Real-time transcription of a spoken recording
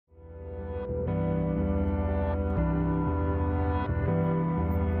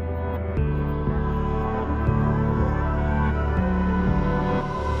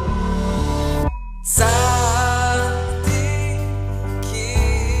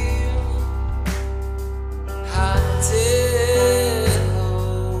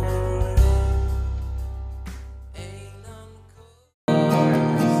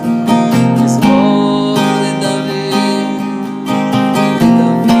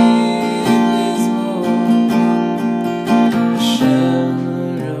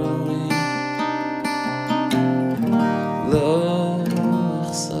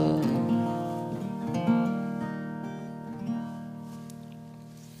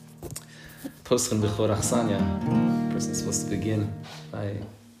Poschen B'chor Achsanya, the person is supposed to begin by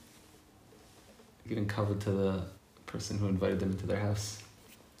giving cover to the person who invited them into their house.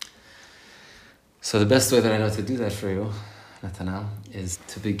 So the best way that I know to do that for you, Natanel, is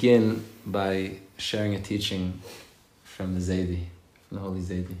to begin by sharing a teaching from the Zaidi, from the Holy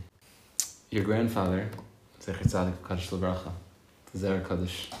Zaidi. Your grandfather, Zecher Tzadik Kadosh L'Bracha, the Zer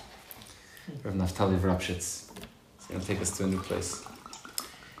Kadosh, Rav Naftali Vrapshitz, is going to take us to a new place.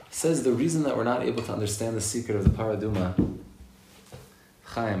 He says the reason that we're not able to understand the secret of the Paraduma,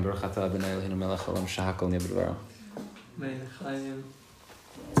 Chaim, Baruch Atah Adonai Eloheinu melech haolam shehakol nהיה b'dvaro.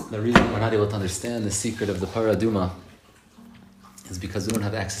 The reason we're not able to understand the secret of the Paraduma is because we don't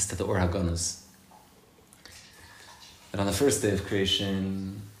have access to the Or HaGanuz. And on the first day of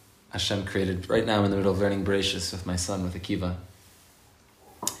creation, Hashem created, right now I'm in the middle of learning Bereshis with my son, with Akiva.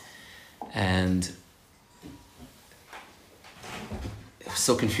 And it was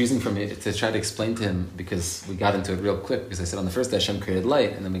so confusing for me to try to explain to him, because we got into it real quick, because I said on the first day Hashem created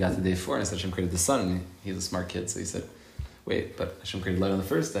light, and then we got to day 4 and I said Hashem created the sun, and he's a smart kid, so he said, wait, but Hashem created light on the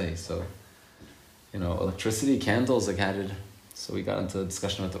first day, so, electricity, candles, so we got into a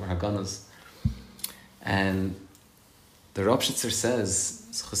discussion about the Or HaGanuz. And the Ropshitzer says,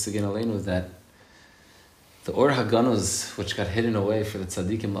 that the Or HaGanuz, which got hidden away for the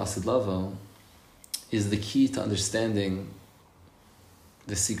Tzadikim Lasid Lavo, is the key to understanding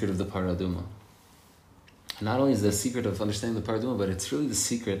the secret of the Paraduma. And not only is the secret of understanding the Paraduma, but it's really the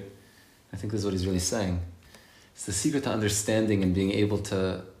secret, I think this is what he's really saying, it's the secret to understanding and being able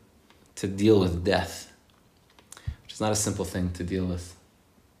to deal with death, which is not a simple thing to deal with,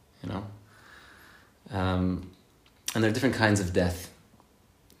 And there are different kinds of death.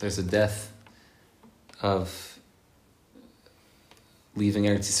 There's a death of leaving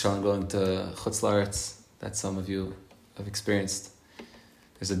Eretz Yisrael and going to Chutz La'aretz, that some of you have experienced.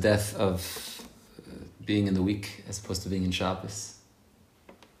 There's a death of being in the week as opposed to being in Shabbos.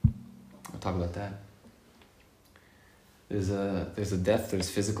 I'll talk about that. There's a death, there's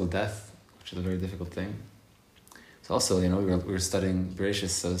physical death, which is a very difficult thing. It's also, we were studying Bereshis,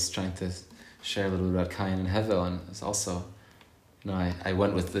 so I was trying to share a little bit about Cain and Hevel, and it's also, I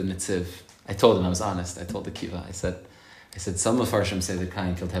went with the Nitziv. I told him, I was honest, I told the Kiva, I said, some Mefarshim say that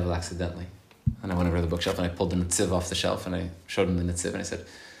Cain killed Hevel accidentally. And I went over to the bookshelf and I pulled the Nitziv off the shelf and I showed him the Nitziv and I said,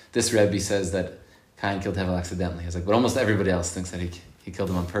 this Rebbe says that Cain killed Hevel accidentally. He was like, but almost everybody else thinks that he killed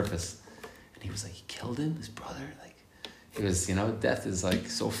him on purpose. And he was like, he killed him, his brother? It was, death is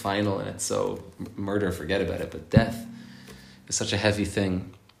so final and it's so, murder, forget about it, but death is such a heavy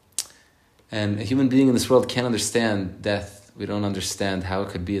thing. And a human being in this world can't understand death. We don't understand how it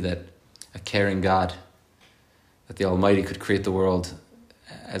could be that a caring God, that the Almighty could create the world,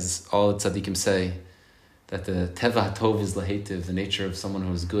 as all the tzaddikim say, that the teva hatov is lahetiv, the nature of someone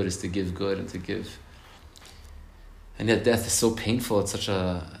who is good is to give good and to give. And yet death is so painful, it's such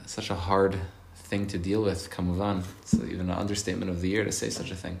a hard thing to deal with, kamuvan. It's even an understatement of the year to say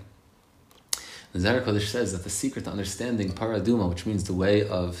such a thing. The Zohar Kodesh says that the secret to understanding paraduma, which means the way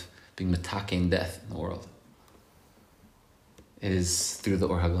of being metaking death in the world, is through the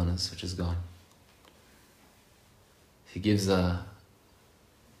Or HaGanuz, which is gone. He gives a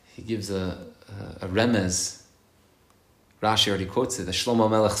remez. Rashi already quotes it. That Shlomo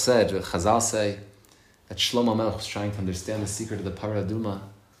Melech said, Chazal say, that Shlomo Melech was trying to understand the secret of the Paraduma.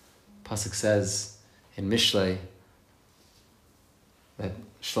 Pasuk says in Mishlei that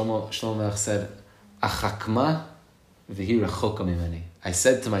Shlomo Melech said, Achakma v'hi rachoka mimeni. I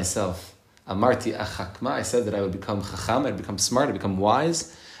said to myself, Amarti achakma, I said that I would become chacham, I'd become smart, I'd become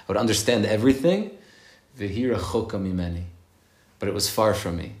wise, I would understand everything, v'hi rachoka mimeni. But it was far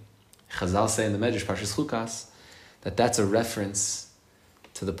from me. Chazal say in the Medrash, Parshas Chukas, that's a reference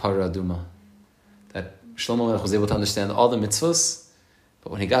to the Paraduma. That Shlomo Melech was able to understand all the mitzvahs,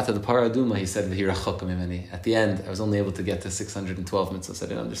 but when he got to the Paraduma, he said, V'hi rachoka mimeni. At the end, I was only able to get to 612 mitzvahs. I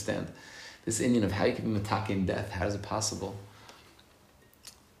didn't understand this Indian of how you can be metaking death. How is it possible?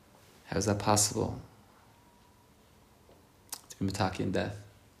 How is that possible? To be metaking death.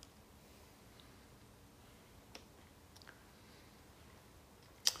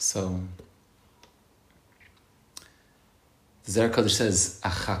 So, the Zohar Kodesh says,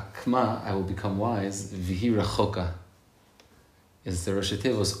 Achakma, I will become wise, V'hi rachoka, is the Rosh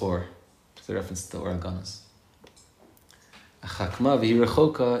Tevos Or, which is a reference to the Or HaGanuz. Achakma v'hi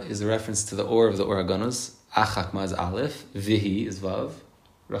rachoka is a reference to the Or of the Or HaGanuz. Achakma is Aleph, V'hi is Vav,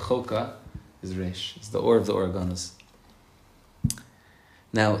 Rachoka is Resh. It's the Or of the Or HaGanuz.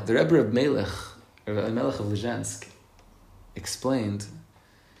 Now, the Rebbe Reb Melech of Lizhensk, explained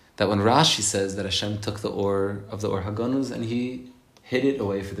that when Rashi says that Hashem took the Or of the Or HaGanuz and he hid it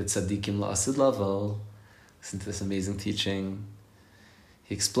away for the tzaddikim la'asid lavo. Listen to this amazing teaching.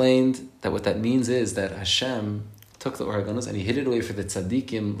 He explained that what that means is that Hashem took the Or HaGanuz and he hid it away for the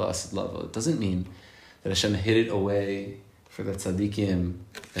tzaddikim la'asid lavo. It doesn't mean that Hashem hid it away for the tzaddikim,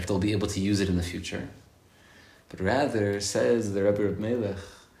 that they'll be able to use it in the future. But rather, says the Rebbe Reb Melech,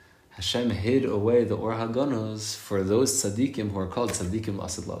 Hashem hid away the Or HaGanuz for those tzaddikim who are called tzaddikim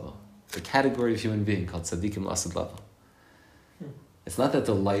la'asid lavo. The category of human being called tzaddikim la'asid lavo. It's not that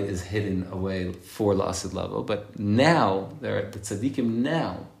the light is hidden away for la'asid lavo, but now, there are the tzaddikim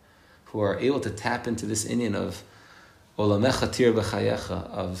now who are able to tap into this inyan of olamecha tir b'chayecha,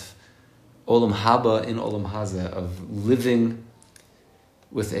 of olam haba in olam hazeh, of living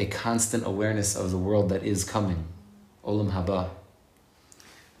with a constant awareness of the world that is coming, olam haba.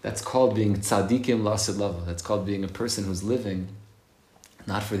 That's called being tzaddikim la'asid lavo. That's called being a person who's living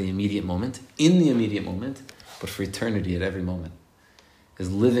not for the immediate moment, in the immediate moment, but for eternity at every moment. Is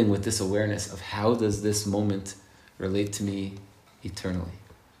living with this awareness of how does this moment relate to me eternally.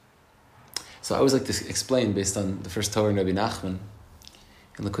 So I always like to explain, based on the first Torah in Rabbi Nachman,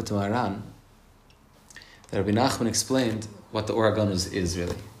 in Likutei Moharan, that Rabbi Nachman explained what the Or HaGanuz is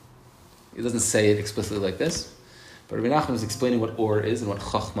really. He doesn't say it explicitly like this, but Rabbi Nachman is explaining what Or is and what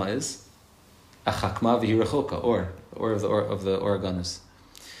Chachma is. Achakma v'hi rechoka, Or, the Or of the Or HaGanuz.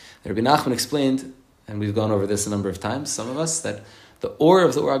 Rabbi Nachman explained, and we've gone over this a number of times, some of us, that the Or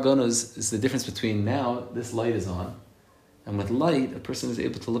of the Or HaGanuz is the difference between now, this light is on, and with light, a person is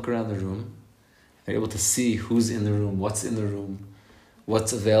able to look around the room, they're able to see who's in the room, what's in the room,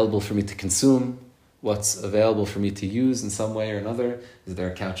 what's available for me to consume, what's available for me to use in some way or another. Is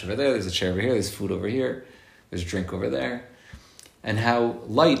there a couch over there? There's a chair over here. There's food over here. There's a drink over there. And how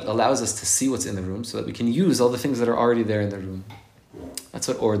light allows us to see what's in the room so that we can use all the things that are already there in the room. That's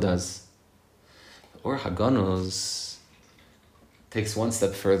what Or does. Or HaGanuz takes one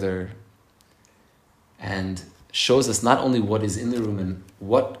step further and shows us not only what is in the room and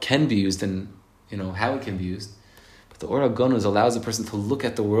what can be used and how it can be used, but the Or HaGanuz allows a person to look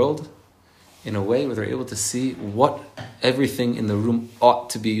at the world in a way where they're able to see what everything in the room ought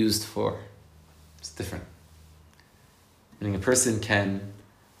to be used for. It's different. Meaning a person can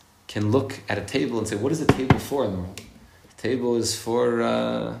look at a table and say, what is the table for in the world? The table is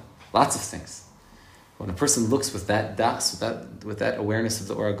for lots of things. When a person looks with that das, with that awareness of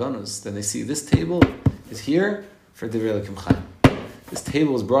the Or HaGanuz, then they see this table is here for Divrei Elokim Chaim. This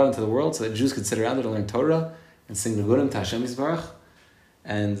table was brought into the world so that Jews could sit around it and learn Torah and sing Negurim to Hashem Yisbarach.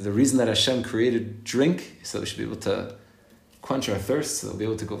 And the reason that Hashem created drink is so that we should be able to quench our thirst, so that we'll be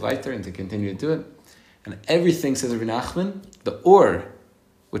able to go weiter and to continue to do it. And everything, says Rabbi Nachman, the Or,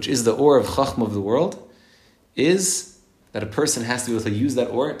 which is the Or of Chachma of the world, is that a person has to be able to use that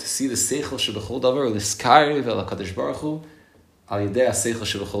Or to see the Seichel Shebechol Davar, l'skari ve'al HaKadosh Baruch Hu, al yedei ha-Seichel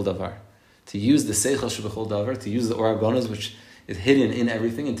Shebechol Davar. To use the Seichel Shebechol Davar, to use the Or HaGanuz, which is hidden in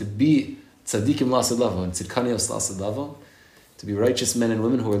everything, and to be tzaddikim la'asid lavo, and tzidkanios la'asid lavo, to be righteous men and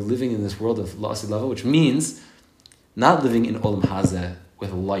women who are living in this world of la'asid lavo, which means not living in olam hazeh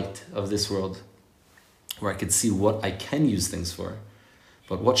with light of this world, where I could see what I can use things for,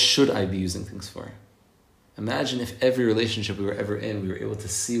 but what should I be using things for? Imagine if every relationship we were ever in, we were able to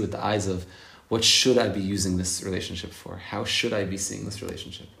see with the eyes of what should I be using this relationship for? How should I be seeing this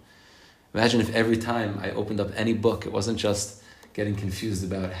relationship? Imagine if every time I opened up any book, it wasn't just getting confused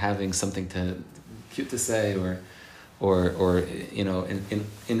about having something cute to say or in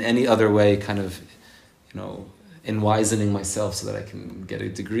any other way kind of, enwisening myself so that I can get a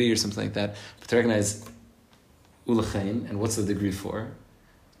degree or something like that. But to recognize Ulachain, and what's the degree for?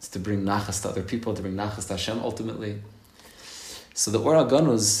 It's to bring nachas to other people, to bring nachas to Hashem ultimately. So the Or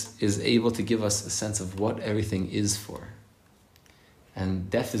HaGanuz is able to give us a sense of what everything is for. And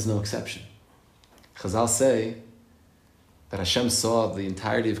death is no exception. Chazal say that Hashem saw the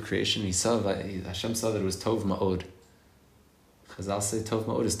entirety of creation. Hashem saw that it was Tov Ma'od. Chazal say Tov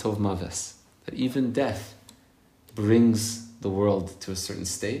Ma'od is Tov Maves. That even death brings the world to a certain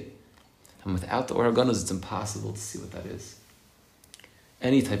state. And without the Or HaGanuz, it's impossible to see what that is.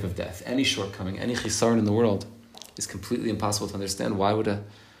 Any type of death, any shortcoming, any chisaron in the world is completely impossible to understand. Why would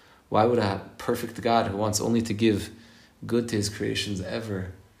a perfect God who wants only to give good to his creations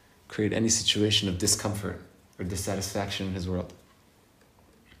ever create any situation of discomfort or dissatisfaction in his world?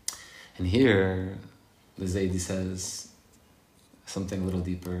 And here, the Zaydi says something a little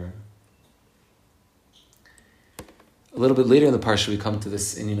deeper. A little bit later in the parsha, we come to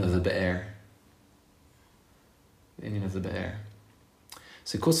this inyan of the Be'er. The inyan of the Be'er.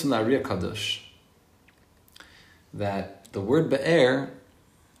 So it quotes from the Ariya Kadosh that the word Be'er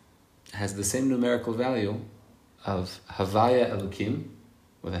has the same numerical value of Havaya Elokim,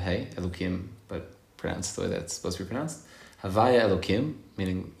 with a hey, Elokim, but pronounced the way that's supposed to be pronounced. Havaya Elokim,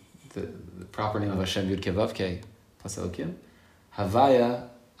 meaning the proper name of Hashem, Yud Kei Vav Kei plus Elokim. Havaya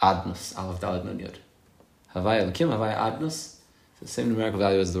Adnus, Aleph Daled Nun Yud. Havaya Elokim, Havaya Adnus, it's the same numerical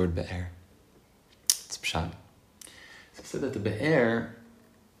value as the word Be'er. It's Pshat. So it said that the Be'er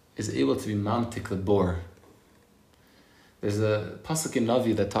is able to be mamtik the bor. There's a pasuk in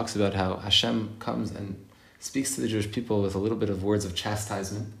Navi that talks about how Hashem comes and speaks to the Jewish people with a little bit of words of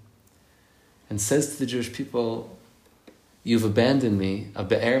chastisement and says to the Jewish people, you've abandoned me, a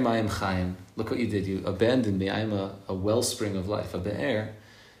be'er mayim chayim. Look what you did, you abandoned me, I'm a wellspring of life. A be'er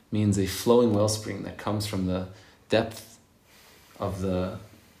means a flowing wellspring that comes from the depth of the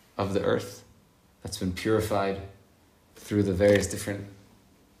earth that's been purified through the various different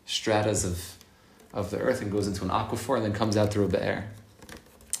stratas of the earth and goes into an aquifer and then comes out through a be'er,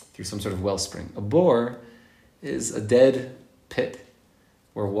 through some sort of wellspring. A bor is a dead pit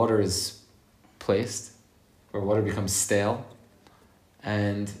where water is placed, where water becomes stale,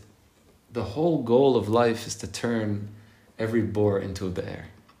 and the whole goal of life is to turn every bor into a be'er.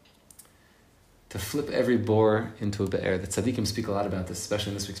 To flip every bor into a be'er. The tzaddikim speak a lot about this,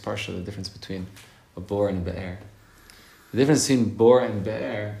 especially in this week's parsha, the difference between a bor and a be'er. The difference between bor and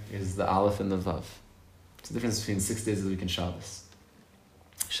be'er is the aleph and the vav. It's the difference between 6 days of the week and Shabbos.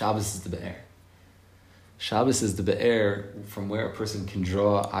 Shabbos is the be'er. Shabbos is the be'er from where a person can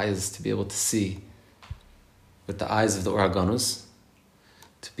draw eyes to be able to see with the eyes of the Or HaGanuz,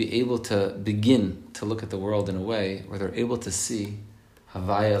 to be able to begin to look at the world in a way where they're able to see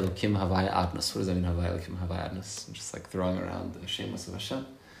Havaya Elokim, Havaya Adnus. What does that mean, Havaya Elokim, Havaya Adnus? I'm just like throwing around the Shemos of Hashem.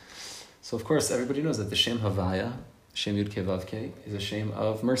 So of course everybody knows that the Shem Havaya, Shem Yud Kei Vav Kei, is a Shem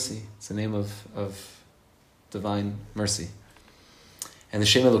of mercy. It's the name of divine mercy. And the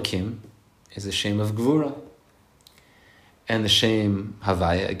Shem Elokim is a Shem of Gvura. And the Shem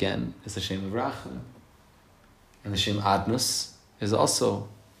Havaya, again, is the Shem of Racham. And the Shem Adnus is also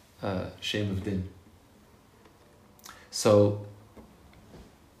a Shem of Din. So,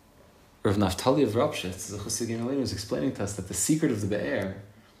 Rav Naftali of Ropshitz, the Chassid Gemaleinu, is explaining to us that the secret of the Be'er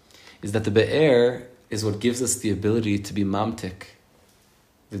is that the Be'er is what gives us the ability to be mamtik,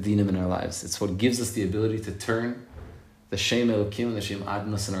 the dinim in our lives. It's what gives us the ability to turn the Shem Elokim and the Shem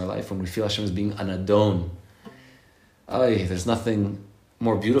Adnus in our life when we feel Hashem as being an Adon. There's nothing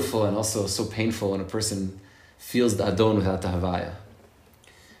more beautiful and also so painful when a person feels the Adon without the Havaya.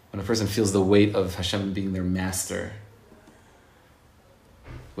 When a person feels the weight of Hashem being their master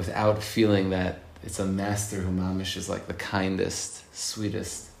without feeling that it's a master who mamish is like the kindest,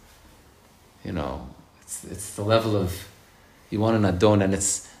 sweetest. It's the level of, you want an Adon, and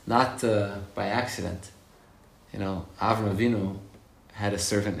it's not by accident. Avram Avinu had a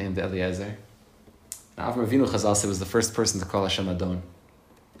servant named Eliezer. Now, Avram Avinu, Chazal said, was the first person to call Hashem Adon.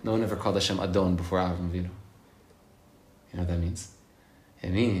 No one ever called Hashem Adon before Avram Avinu. You know what that means?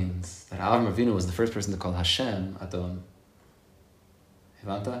 It means that Avram Avinu was the first person to call Hashem Adon.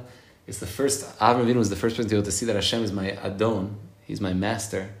 Avram Avinu was the first person to be able to see that Hashem is my Adon, He's my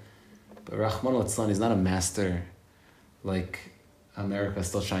master. But Rahman al-Tzlan, He's not a master like America is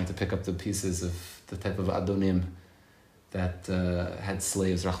still trying to pick up the pieces of the type of Adonim that had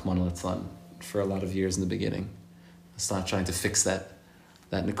slaves, Rahman al-Tzlan, for a lot of years in the beginning. It's not trying to fix that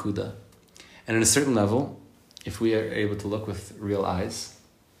Nakuda. And at a certain level, if we are able to look with real eyes,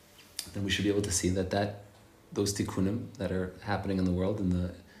 then we should be able to see that those tikkunim that are happening in the world and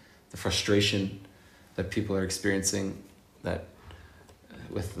the frustration that people are experiencing, that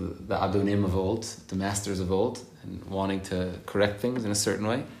with the Adonim of old, the masters of old, and wanting to correct things in a certain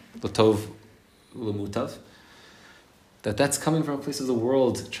way, l'tov u'lemutav, that's coming from a place of the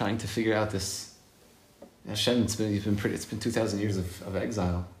world trying to figure out this. Hashem, it's been 2,000 years of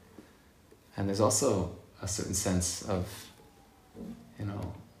exile, and there's also a certain sense of,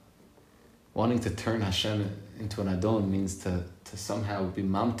 wanting to turn Hashem into an Adon means to somehow be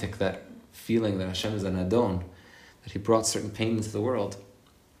mamtik, that feeling that Hashem is an Adon, that He brought certain pain into the world.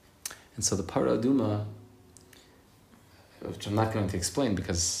 And so the Parah Aduma, which I'm not going to explain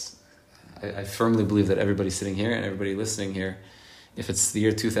because I firmly believe that everybody sitting here and everybody listening here, if it's the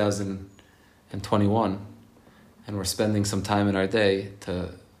year 2021 and we're spending some time in our day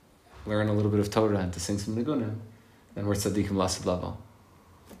to learn a little bit of Torah and to sing some Nigunim, then we're tzaddikim lasid lavo.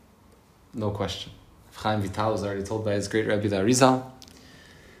 No question. Chaim Vital was already told by his great Rebbe, the Arizal,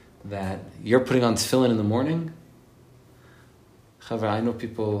 that you're putting on tefillin in the morning. However, I know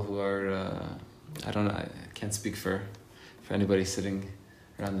people who are, I don't know, I can't speak for anybody sitting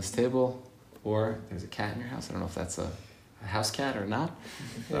around this table, or there's a cat in your house. I don't know if that's a house cat or not.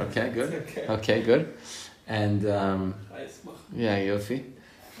 Okay, good. Okay, good. And yeah, Yofi.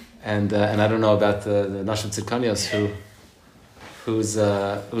 And I don't know about the Nashim Tzidkanios who's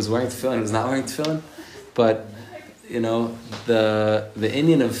wearing tefillin, who's not wearing tefillin, but the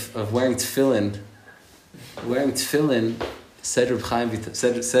Indian of wearing tefillin, said the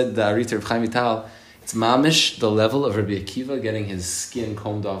Arita Reb Chaim Vital, it's mamish the level of Rabbi Akiva getting his skin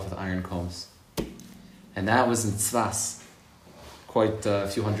combed off with iron combs, and that was in Tzvas, quite a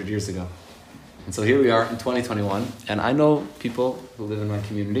few hundred years ago. And so here we are in 2021, and I know people who live in my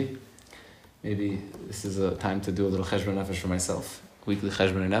community. Maybe this is a time to do a little cheshbon nefesh for myself, weekly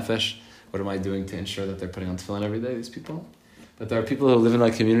cheshbon nefesh. What am I doing to ensure that they're putting on tefillin every day, these people? But there are people who live in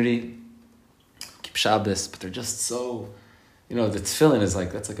my community, keep Shabbos, but they're just so, the tefillin is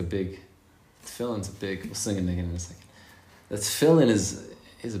like, that's like a big, tefillin's a big, we'll sing it again in a second. The tefillin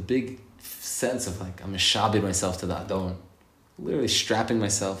is a big sense of like, I'm mishabed myself to the Adon. Literally strapping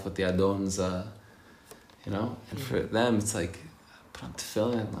myself with the Adon's, and for them it's like, put on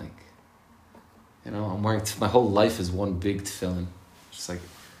tefillin, like, I'm wearing, my whole life is one big tefillin. Just like, it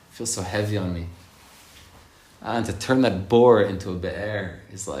feels so heavy on me. And to turn that bor into a be'er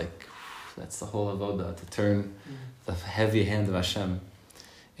is like, that's the whole avoda, to turn the heavy hand of Hashem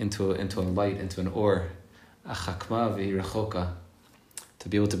into a light, into an or, achakma v'hirechoka, to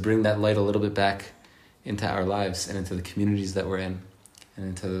be able to bring that light a little bit back into our lives and into the communities that we're in and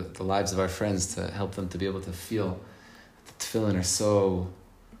into the lives of our friends, to help them to be able to feel that the tefillin are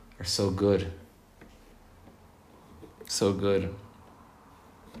so good. So good.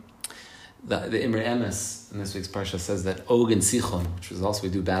 The Imre Emes in this week's parsha says that Og and Sichon, which was also, we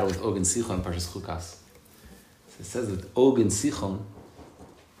do battle with Og and Sichon in Parshas Chukas. So it says that Og and Sichon,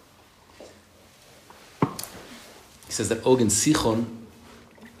 he says that Og and Sichon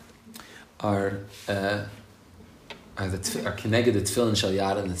are connected the Tefillin Shel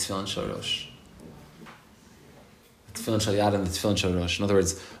Yad and the Tefillin Shel Rosh. The Tefillin Shel Yad and the Tefillin Shel Rosh. In other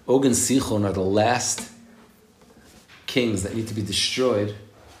words, Og and Sichon are the last kings that need to be destroyed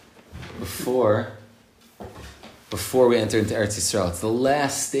before we enter into Eretz Yisrael. It's the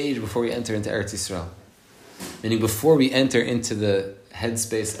last stage before we enter into Eretz Yisrael. Meaning before we enter into the head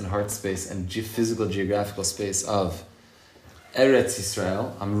space and heart space and physical geographical space of Eretz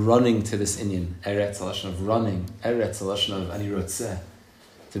Yisrael, I'm running to this Indian. Eretz, a lashon of running. Eretz, a lashon of ani rotzeh.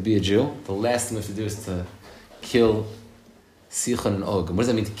 To be a Jew, the last thing we have to do is to kill Sichon and Og. And what does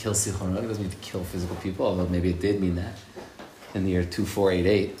that mean to kill Sichon and Og? It doesn't mean to kill physical people, although maybe it did mean that in the year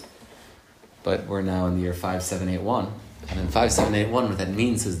 2488. But we're now in the year 5781. And in 5781, what that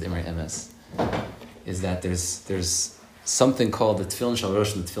means, says the Imre Emes, is that there's something called the Tefillin Shel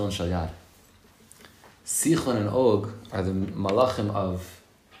Rosh and the Tefillin Shel Yad. Sichon and Og are the malachim of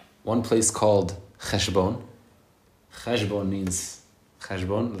one place called Cheshbon. Cheshbon means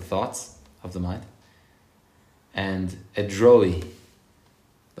Cheshbon, the thoughts of the mind. And Edroi,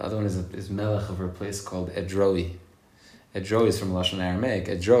 the other one is melech of a place called Edroi. Edroi is from Lashon Aramaic.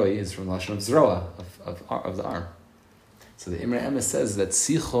 Edroi is from Lashon of Zroa, of the arm. So the Imre Emes says that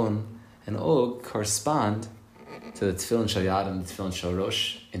Sichon and Og correspond to the Tefillin Shel Yad and the Tefillin Shel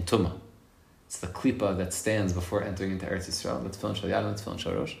Rosh in Tumah. It's the klipa that stands before entering into Eretz Yisrael, the Tefillin Shel Yad and the Tefillin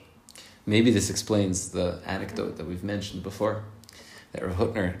Shel Rosh. Maybe this explains the anecdote that we've mentioned before, that Rav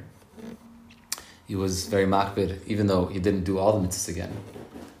Hutner, he was very makbid, even though he didn't do all the mitzvahs again.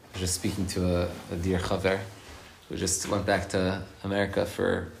 I was just speaking to a dear chaver who just went back to America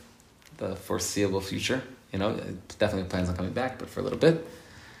for the foreseeable future. Definitely plans on coming back, but for a little bit.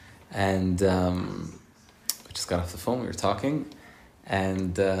 And we just got off the phone, we were talking,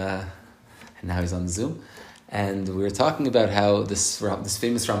 and now he's on Zoom. And we were talking about how this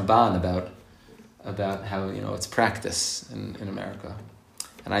famous Ramban about how it's practice in America.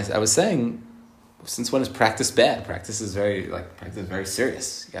 And I was saying, since when is practice bad? Practice is very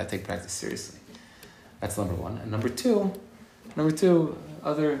serious. You gotta take practice seriously. That's number one. And number two,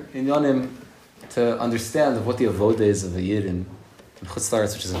 other inyanim to understand of what the avoda is of a yid in Chutz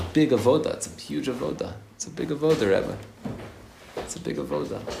La'aretz, which is a big avoda. It's a huge avoda. It's a big avoda, Rebbe. It's a big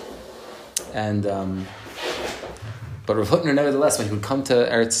avoda. And but Rav Hutner, nevertheless, when he would come to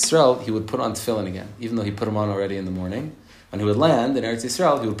Eretz Yisrael, he would put on tefillin again, even though he put them on already in the morning. When he would land in Eretz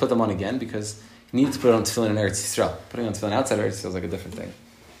Yisrael, he would put them on again because he needed to put on tefillin in Eretz Yisrael. Putting on tefillin outside Eretz Yisrael is like a different thing.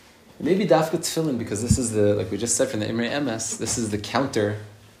 Maybe dafka tefillin, because this is like we just said from the Imre Emes, this is the counter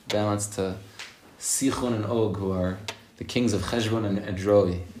balance to Sichon and Og, who are the kings of Cheshbon and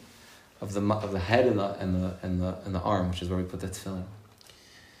Edroi, of the head and the arm, which is where we put the tefillin.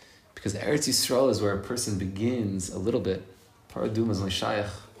 Because Eretz Yisrael is where a person begins a little bit. Paraduma is only shayach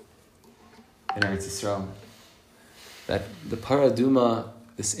in Eretz Yisrael. That the paraduma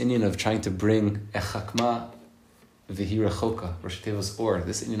this inyan of trying to bring echakma v'hi rechoka, Rosh Tevos Or,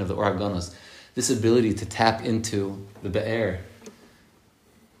 this inyan of the Or HaGanos, this ability to tap into the Be'er,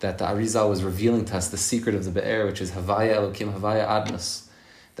 that the Arizal was revealing to us, the secret of the Be'er, which is Havaya Elokim, Havaya Adnos,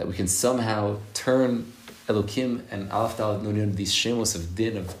 that we can somehow turn Elokim and Alaf Dalet Nun Yud, these shemos of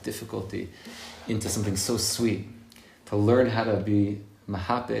din, of difficulty, into something so sweet. To learn how to be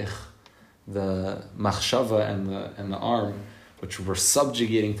mahapech, the machshava and the arm, which we're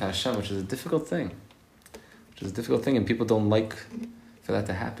subjugating to Hashem, which is a difficult thing. And people don't like for that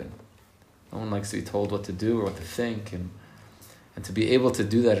to happen. No one likes to be told what to do or what to think, and to be able to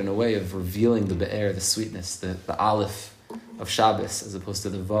do that in a way of revealing the be'er, the sweetness, the aleph of Shabbos, as opposed to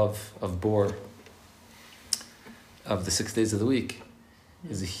the vav of Bor, of the 6 days of the week,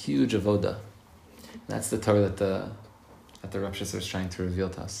 is a huge avoda. And that's the Torah that the Rav Shesser is trying to reveal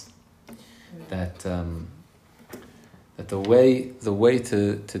to us. That the way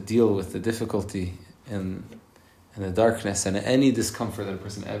to deal with the difficulty and the darkness and any discomfort that a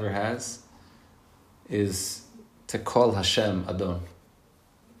person ever has is to call Hashem Adon.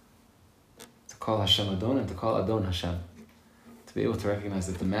 To call Hashem Adon and to call Adon Hashem. To be able to recognize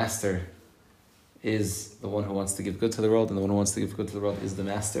that the Master is the one who wants to give good to the world, and the one who wants to give good to the world is the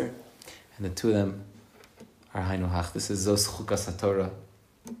Master. And the two of them are Hainu Hach. This is Zos Chukas HaTorah.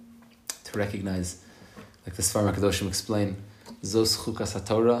 To recognize, like the Sfarim HaKadoshim explain, Zos Chukas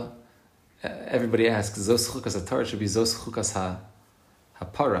HaTorah. Everybody asks, Zos Chukas HaTorah should be Zos Chukas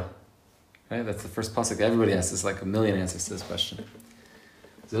HaPara. Right? That's the first pasuk. Everybody asks. There's like a million answers to this question.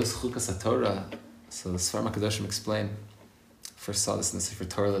 Zos Chukas HaTorah. So the Sfarim HaKadoshim explain. First saw this in the Sefer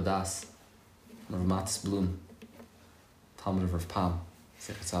Torah Ladas, Rav Matis Blum, Talmud of Rav Pam,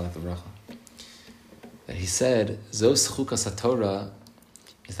 Sefer Tzaddik L'Bracha. That he said, Zos Chukas HaTorah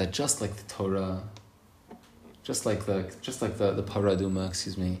is that just like the Torah, just like the Paraduma,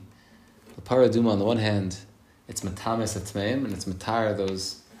 the Paraduma on the one hand, it's matames atmeim, and it's matar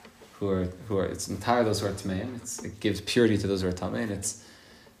those who are tmeim. It gives purity to those who are tamei, and it's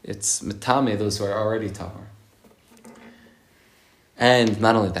matame those who are already tahor. And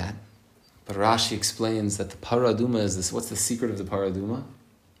not only that, but Rashi explains that the Paraduma is this. What's the secret of the Paraduma?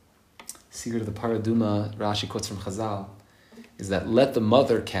 The secret of the Paraduma, Rashi quotes from Chazal, is that let the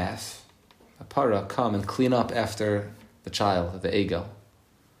mother calf, a para, come and clean up after the child, the egel.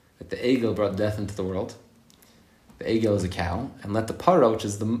 That the egel brought death into the world. The egel is a cow, and let the para, which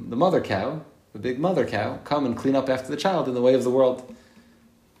is the mother cow, the big mother cow, come and clean up after the child in the way of the world.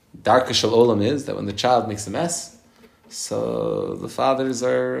 Darka shel olam is that when the child makes a mess, so the fathers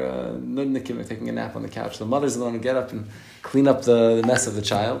are nudnikim, are taking a nap on the couch. The mothers are the one to get up and clean up the mess of the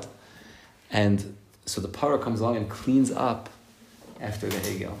child. And so the para comes along and cleans up after the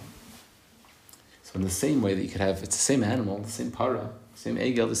egel. So in the same way that you could have, it's the same animal, the same para, same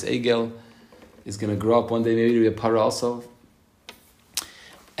egel. This egel is going to grow up one day maybe to be a para also.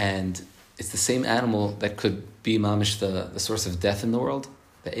 And it's the same animal that could be mamish the source of death in the world.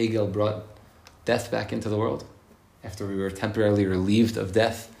 The egel brought death back into the world after we were temporarily relieved of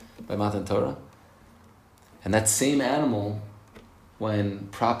death by Matan Torah. And that same animal, when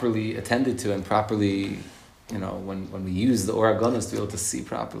properly attended to and properly, when we use the Or HaGanos to be able to see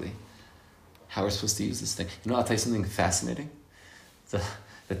properly how we're supposed to use this thing. I'll tell you something fascinating.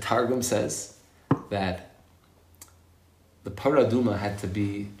 The Targum says that the Paraduma had to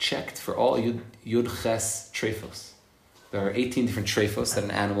be checked for all Yud Ches treifos. There are 18 different treifos that an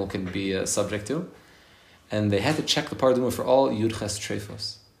animal can be subject to. And they had to check the Paraduma for all Yud Ches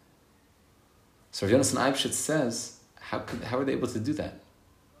treifos. So Rav Yonasan Eibshitz says, how are they able to do that?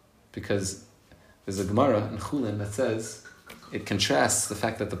 Because there's a Gemara in Chulin that says, it contrasts the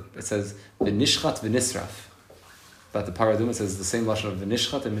fact that it says, v'nishchat v'nisraf. But the Paraduma says the same lashon of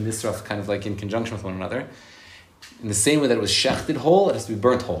v'nishchat and v'nisraf kind of like in conjunction with one another. In the same way that it was shechted whole, it has to be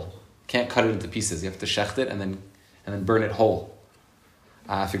burnt whole. You can't cut it into pieces. You have to shecht it and then burn it whole.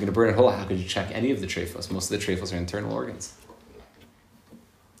 If you're going to burn it whole, how could you check any of the treifos? Most of the treifos are internal organs.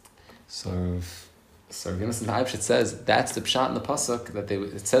 So Rav Yonasan Eibshitz says that's the pshat in the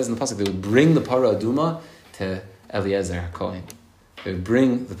pasuk it says in the pasuk they would bring the para aduma to Eliezer HaKohen. They would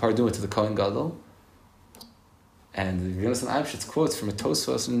bring the para aduma to the Kohen Gadol. And Rav Yonasan Eibshitz quotes from a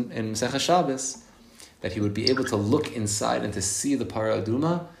Tosfos in Masechah Shabbos that he would be able to look inside and to see the para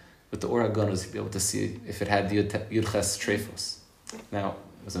aduma with the Or HaGanos. He'd be able to see if it had the Yud Ches treifos. Now,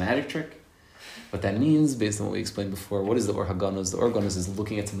 it was a magic trick. What that means, based on what we explained before, what is the Or HaGanos? The Or HaGanos is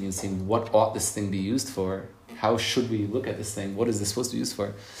looking at something and seeing what ought this thing be used for. How should we look at this thing? What is this supposed to be used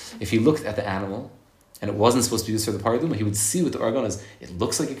for? If he looked at the animal and it wasn't supposed to be used for the Paraduma, he would see with the Or HaGanos, it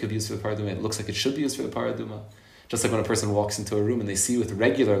looks like it could be used for the Paraduma, it looks like it should be used for the Paraduma. Just like when a person walks into a room and they see with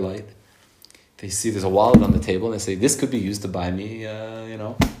regular light, they see there's a wallet on the table and they say, this could be used to buy me, I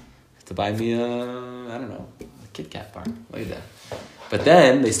don't know, a Kit Kat bar. Like that. But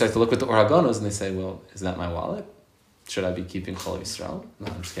then they start to look at the Or HaGanos and they say, well, is that my wallet? Should I be keeping Chol Yisrael? No,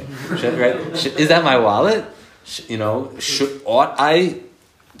 I'm just kidding. Is that my wallet? Should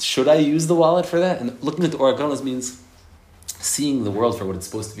I use the wallet for that? And looking at the Or HaGanos means seeing the world for what it's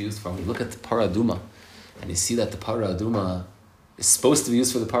supposed to be used for. When you look at the Parah Aduma, and you see that the Parah Aduma is supposed to be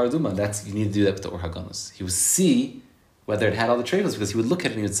used for the Parah Aduma, you need to do that with the Or HaGanos. He would see whether it had all the trade-offs, because he would look at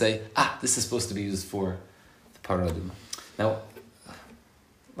it and he would say, this is supposed to be used for the Parah Aduma. Now,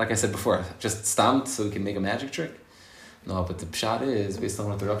 like I said before, just stamped so we can make a magic trick? No, but the pshat is, based on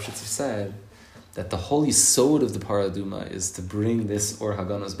what the Rav Shitzer said, that the whole yisod of the Parah Aduma is to bring this Or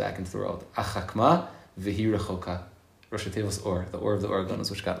HaGanos back into the world. Achakma v'hi rechoka. Rosh Tevos Or, the Or of the Or HaGanos,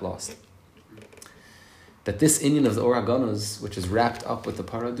 which got lost. That this inyan of the Or HaGanos, which is wrapped up with the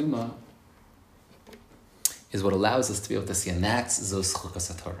Parah Aduma, is what allows us to be able to see, and that's Zos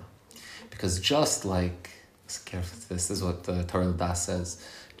Chukas HaTorah. Because just like, listen carefully to this is what the Torah Das says,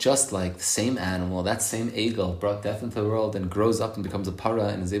 just like the same animal, that same egel brought death into the world and grows up and becomes a para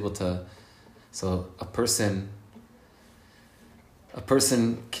and is able to, so a person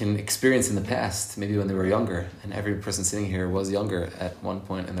can experience in the past, maybe when they were younger, and every person sitting here was younger at one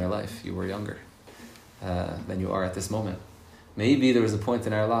point in their life. You were younger than you are at this moment. Maybe there was a point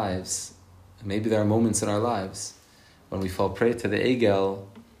in our lives, maybe there are moments in our lives when we fall prey to the egel,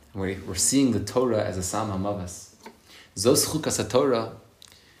 and we're seeing the Torah as a Sam HaMavas. Zos Chukas HaTorah,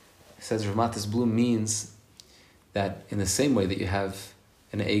 says Rav Matis Bloom, means that in the same way that you have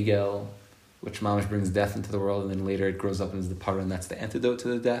an egel, which mamash brings death into the world, and then later it grows up and is the para, and that's the antidote to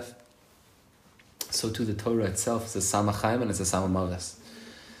the death. So too the Torah itself is a samachayim and it's a samamavas.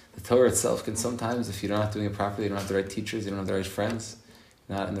 The Torah itself can sometimes, if you're not doing it properly, you don't have the right teachers, you don't have the right friends,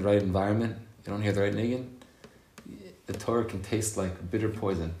 you're not in the right environment, you don't hear the right niggin, the Torah can taste like bitter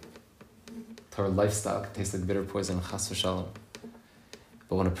poison. Torah lifestyle can taste like bitter poison, chas v'shalom.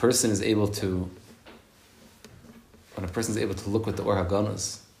 But when a person is able to look with the Or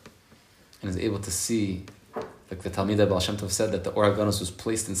HaGanos, and is able to see, like the Talmidei Baal Shem Tov said, that the Or HaGanos was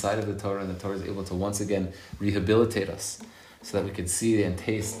placed inside of the Torah, and the Torah is able to once again rehabilitate us, so that we could see and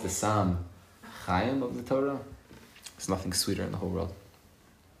taste the Sam Chaim of the Torah. There's nothing sweeter in the whole world.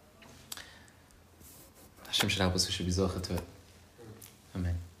 Hashem should help us, we should be zocheh to it.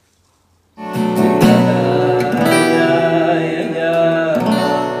 Amen.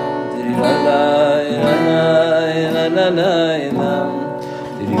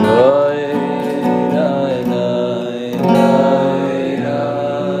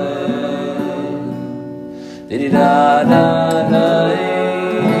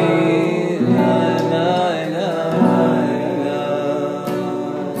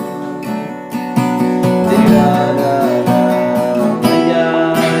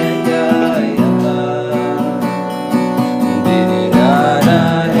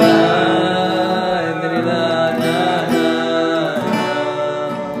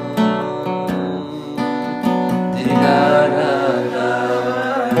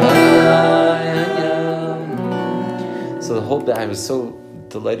 I was so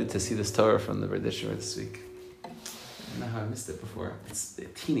delighted to see this Torah from the Berditcher this week. I don't know how I missed it before. It's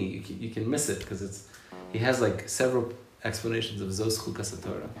teeny. You can miss it because he has like several explanations of Zos Chukas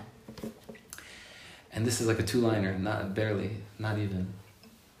HaTorah. And this is like a two-liner, not even.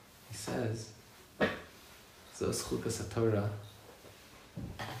 He says, Zos Chukas HaTorah.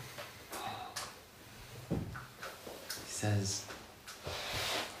 He says,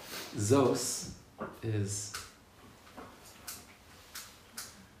 Zos is...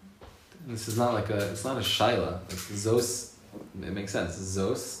 This is not it's not a shaila. Like Zos, it makes sense.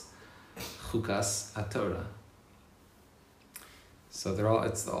 Zos, Chukas HaTorah. So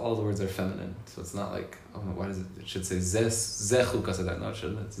all the words are feminine. So it's not like, why does it should say Zeh Chukas HaTorah. No, it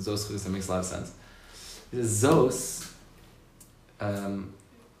shouldn't. It's Zos Chukas, that makes a lot of sense. Zos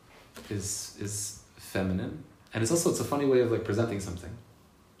is feminine. And it's a funny way of presenting something.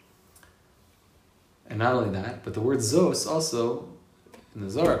 And not only that, but the word Zos also, in the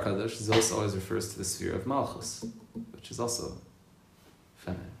Zohar Kadosh, Zos always refers to the sphere of Malchus, which is also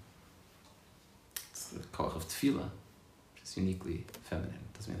feminine. It's the koach of Tefillah, which is uniquely feminine.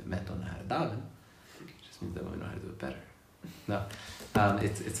 It doesn't mean that men don't know how to daven. It just means that women know how to do it better. No,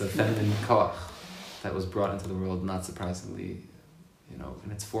 it's a feminine koach that was brought into the world, not surprisingly, in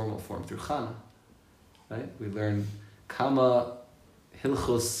its formal form through Chana. Right? We learn Kama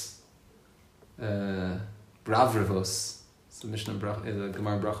Hilchos Bravrevos. The Mishnah, the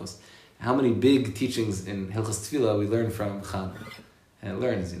Gemara Brachos, How many big teachings in Hilchos Tefillah we learn from Chana? And it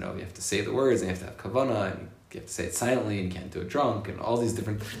learns, you have to say the words, and you have to have kavanah, and you have to say it silently, and you can't do it drunk, and all these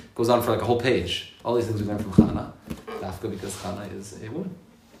different, goes on for like a whole page. All these things we learn from Chana, Dafka, because Chana is a woman.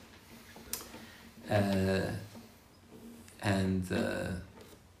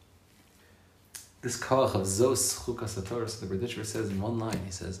 This koach of Zos Chukas HaTorah, so the Berditcher says in one line,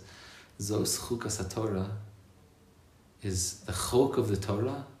 he says, Zos Chukas HaTorah is the chok of the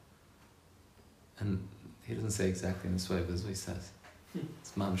Torah, and he doesn't say exactly in this way, but this is what he says.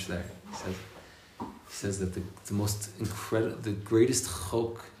 It's mamish there. He says that the most incredible, the greatest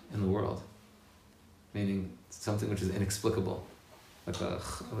chok in the world, meaning something which is inexplicable, like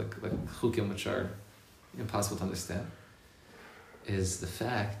chukim which are impossible to understand, is the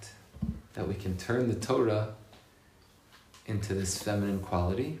fact that we can turn the Torah into this feminine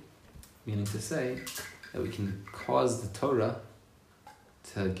quality, meaning to say that we can cause the Torah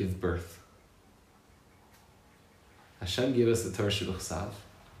to give birth. Hashem gave us the Torah Shebechsav,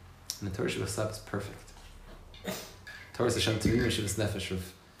 and the Torah Shebechsav is perfect. Torah is Hashem Tamim Shivas Nefesh.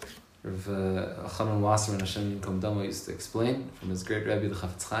 Rav Chanan Wasserman Hashem Yinkom Damo used to explain from his great Rebbe, the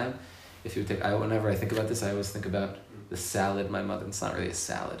Chafetz Chaim. If you would take, whenever I think about this, I always think about the salad my mother. It's not really a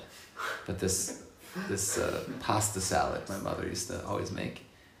salad, but this pasta salad my mother used to always make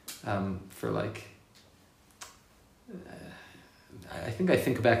for like. I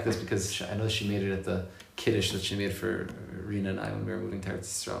think back to this because I know she made it at the Kiddush that she made for Rina and I when we were moving to Eretz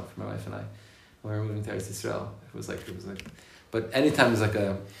Yisrael, for my wife and I. When we were moving to Eretz Yisrael, it was like, but anytime there's like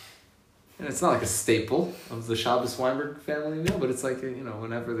it's not like a staple of the Shabbos Weinberg family meal, but it's like,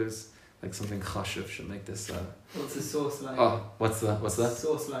 whenever there's like something chashuv, she'll make this. What's the sauce like? Oh, what's that?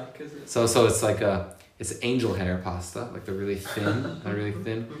 Sauce like, is it? So it's like it's angel hair pasta, like they're really thin,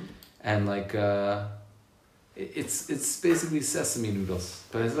 and like, it's basically sesame noodles,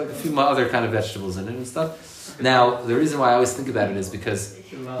 but it's like a few other kind of vegetables in it and stuff. Now, the reason why I always think about it is because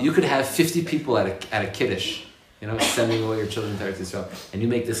you could have 50 people at a kiddush, sending away your children to Eretz Yisrael, and you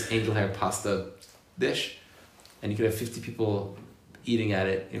make this angel hair pasta dish, and you could have 50 people eating at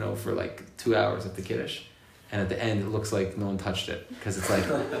it, for like 2 hours at the kiddush, and at the end it looks like no one touched it because it's like,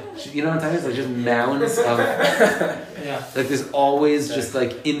 you know what I'm talking about? It's like just mounds of, like there's always just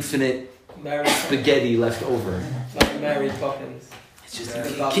like infinite spaghetti left over. Like Mary Poppins. It's just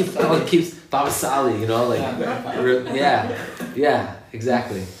it keeps Baba Sali, yeah,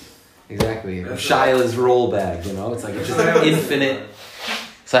 exactly. Shila's roll bag, it's like it's just infinite.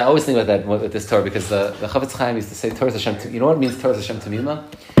 So I always think about that with this Torah because the Chafetz Chaim used to say Torah Hashem. You know what it means Torah Hashem Tamima?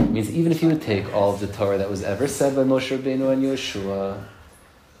 It means even if you would take all of the Torah that was ever said by Moshe Rabbeinu and Yeshua,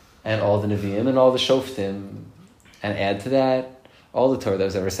 and all the Nevi'im and all the Shoftim, and add to that all the Torah that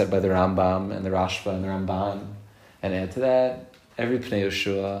was ever said by the Rambam and the Rashba and the Ramban, and add to that every Pnei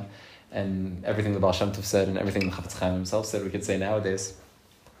Yeshua and everything the Baal Shem Tov said and everything the Chafetz Chaim himself said, we could say nowadays.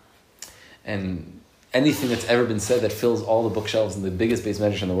 And anything that's ever been said that fills all the bookshelves in the biggest base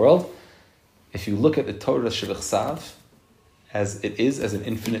medrash in the world, if you look at the Torah Shebechsav as it is, as an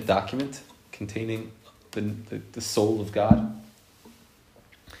infinite document containing the soul of God,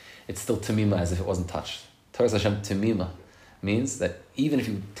 it's still Tamima as if it wasn't touched. Torah Hashem Tamima means that even if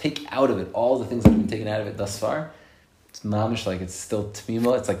you take out of it all the things that have been taken out of it thus far, it's mamish, like it's still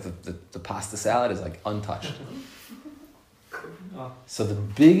Tamima. It's like the pasta salad is like untouched. So the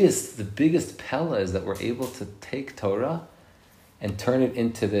biggest pella is that we're able to take Torah and turn it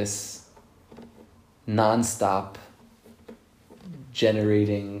into this non-stop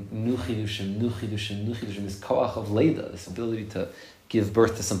generating nu chidushim, this koach of leida, this ability to give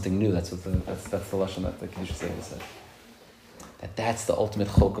birth to something new. That's the lashon that the Kiddush says. That's the ultimate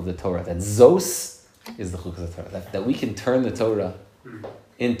chok of the Torah. That Zos is the chok of the Torah. That we can turn the Torah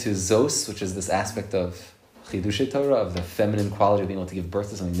into Zos, which is this aspect of Chidushay Torah, of the feminine quality of being able to give birth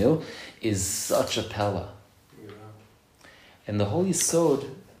to something new, is such a pella. Yeah. And the whole yesod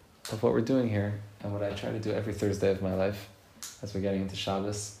of what we're doing here, and what I try to do every Thursday of my life, as we're getting into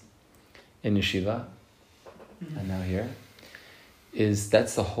Shabbos, in yeshiva, and now here, is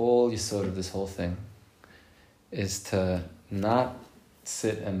that's the whole yesod of this whole thing, is to not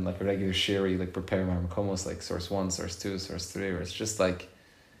sit and like a regular shir, you like prepare marmakomos, like source 1, source 2, source 3, where it's just like,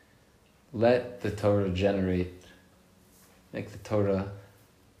 let the Torah generate. Make the Torah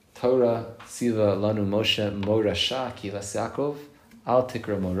Tziva Lanu Moshe Morasha Ki Las Yaakov Al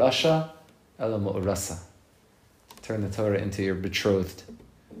Tikra Morasha Ela Morasa. Turn the Torah into your betrothed.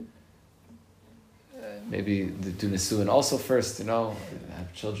 Maybe do Nisuin also first,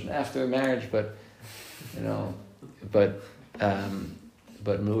 have children after marriage, but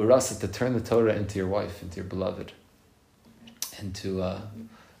Morasa, to turn the Torah into your wife, into your beloved, and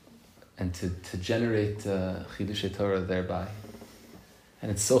and to generate Chidushei Torah thereby. And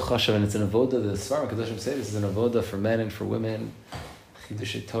it's so chashav, and it's an avoda. The Svarim Kedoshim say this is an avoda for men and for women.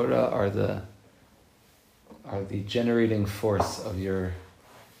 Chidushei Torah are the generating force of your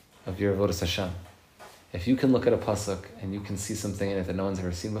avodas Hashem. If you can look at a pasuk and you can see something in it that no one's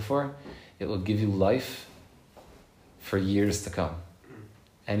ever seen before, it will give you life for years to come.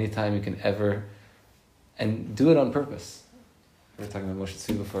 Anytime you can ever, and do it on purpose. We were talking about Moshe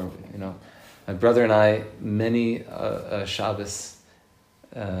Tzvi before, my brother and I, many Shabbos,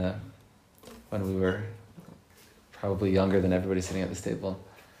 when we were probably younger than everybody sitting at this table,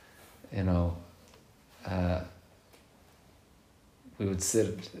 we would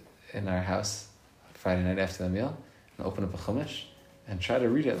sit in our house Friday night after the meal and open up a Chumash and try to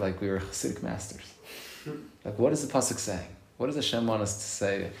read it like we were Hasidic masters. Like, what is the pasuk saying? What does Hashem want us to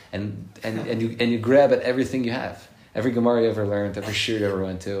say? And you grab at everything you have. Every Gemara you ever learned, every shir you ever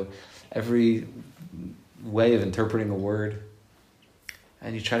went to, every way of interpreting a word,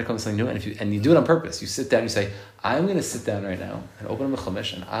 and you try to come to something new. And you do it on purpose. You sit down. You say, "I'm going to sit down right now and open up a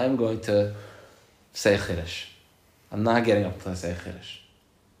Chumash, and I'm going to say a Chiddush. I'm not getting up to say a Chiddush.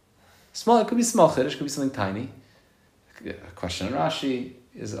 Small. It could be small Chiddush. It could be something tiny. A question in Rashi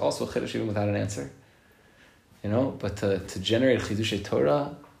is also a Chiddush even without an answer. But to generate Chidushei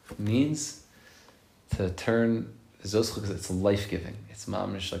Torah means to turn Zos, because it's life-giving. It's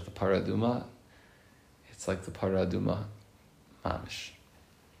mamish like the Parah Aduma. It's like the Parah Aduma mamish.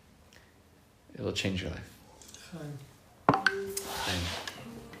 It will change your life. Fine.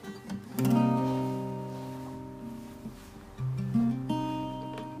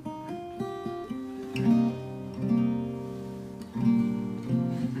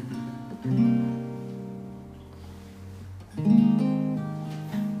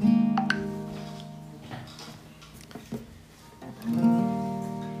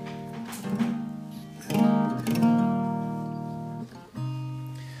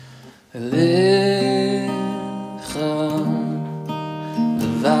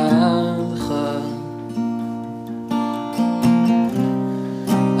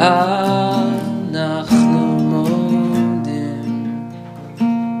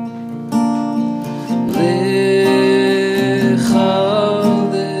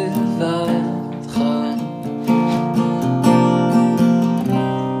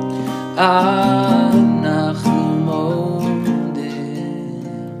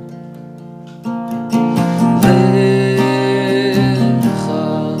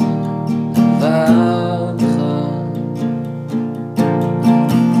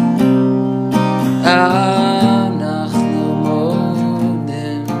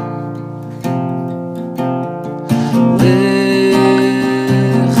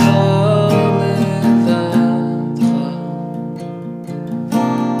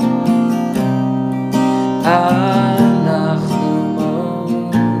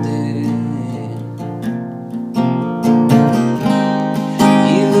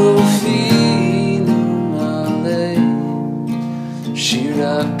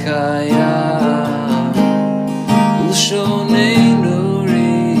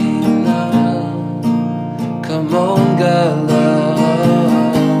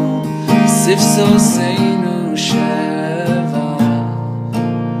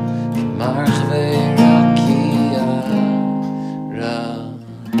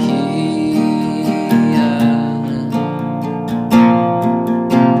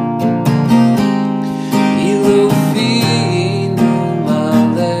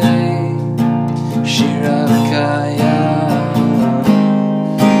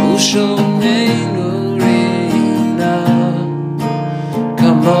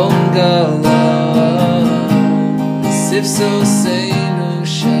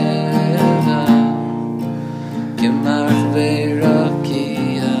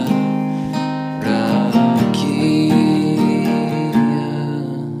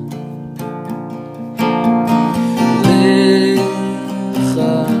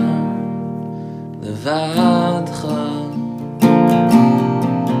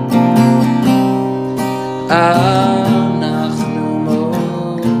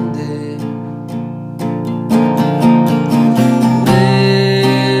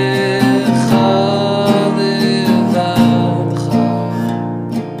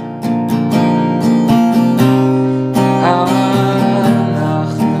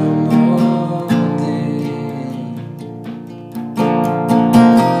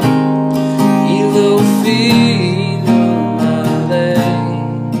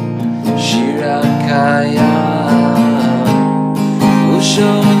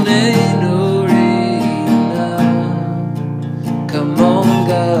 Come on,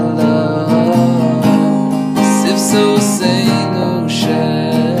 girl.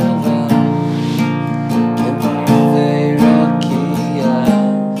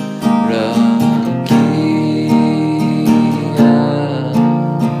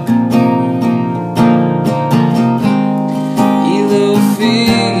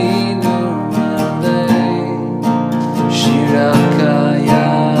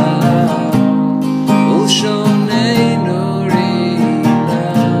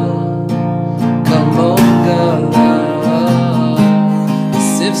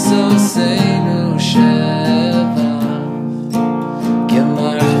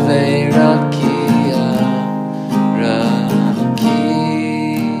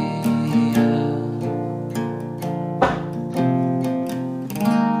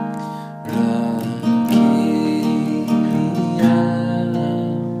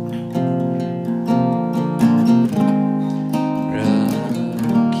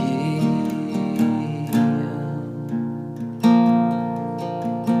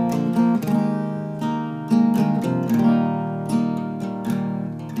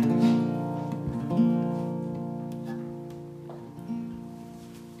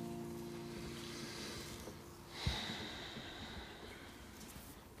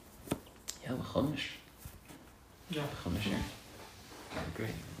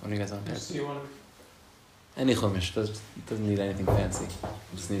 What do you guys want to So you want Any chumash. Doesn't need anything fancy.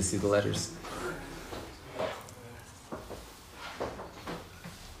 You just need to see the letters.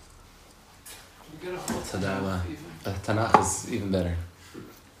 Tanakh is even better.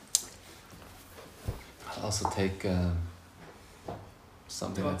 I'll also take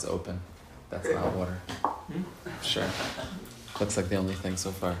something that's open. That's not water. Sure. Looks like the only thing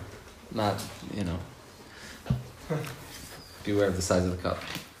so far. Not, beware of the size of the cup.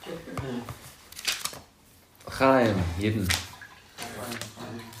 Chaim, Yidden.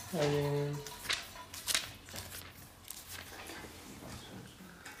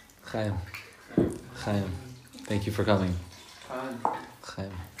 Chaim. Chaim. Thank you for coming.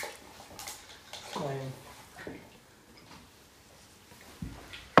 Chaim.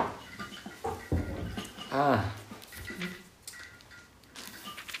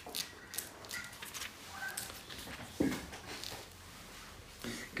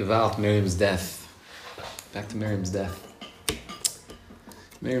 Gewalt, Miriam's death. Back to Miriam's death.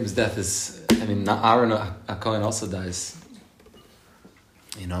 Miriam's death is, Aaron HaKohen also dies,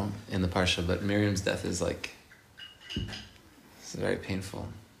 in the Parsha, but Miriam's death is it's very painful.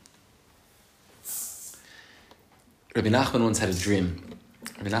 Rabbi Nachman once had a dream.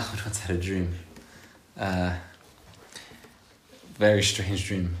 Very strange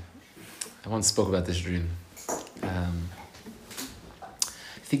dream. I once spoke about this dream. I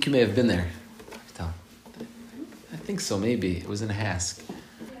think you may have been there. I think so, maybe. It was in Hask. I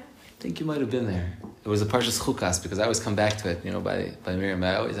think you might have been there. It was a Parshas Chukas, because I always come back to it, by Miriam.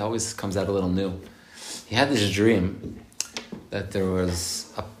 It always comes out a little new. He had this dream that there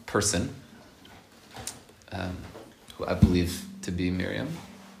was a person, who I believe to be Miriam.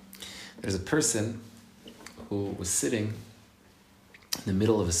 There's a person who was sitting in the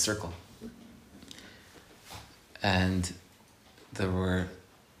middle of a circle. And there were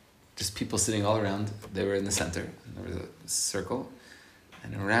just people sitting all around. They were in the center. And there was a circle.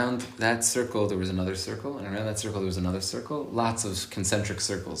 And around that circle, there was another circle. And around that circle, there was another circle. Lots of concentric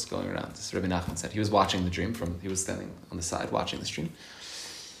circles going around. As Rabbi Nachman said. He was watching the dream. He was standing on the side watching this dream.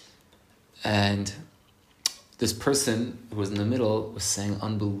 And this person who was in the middle was saying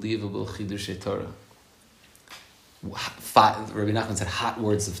unbelievable Chidushei Torah. Rabbi Nachman said hot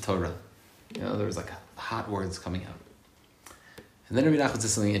words of Torah. There was hot words coming out. And then Rabbi Nachman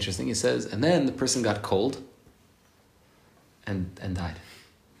says something interesting. He says, and then the person got cold and died.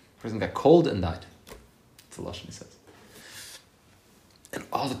 The person got cold and died. That's the lashon he says. And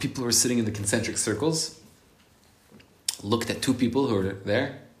all the people who were sitting in the concentric circles looked at two people who were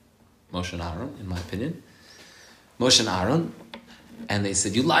there, Moshe and Aaron, in my opinion. Moshe and Aaron, and they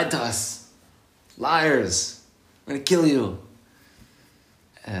said, you lied to us. Liars. We're going to kill you.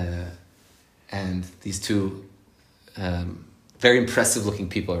 And these two very impressive looking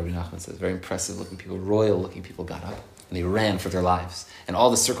people, Rabbi Nachman says, very impressive looking people, royal looking people got up and they ran for their lives. And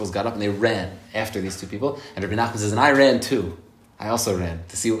all the circles got up and they ran after these two people. And Rabbi Nachman says, and I ran too. I also ran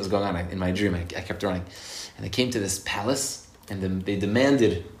to see what was going on in my dream. I kept running. And they came to this palace and they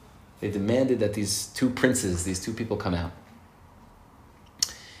demanded that these two princes, these two people come out.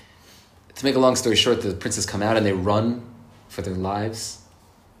 To make a long story short, the princes come out and they run for their lives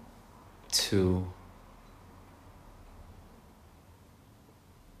to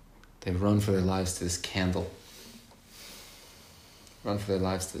this candle. Run for their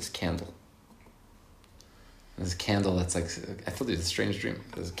lives to this candle. And this candle that's I told you it's a strange dream.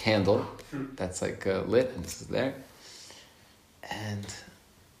 There's a candle that's lit and this is there. And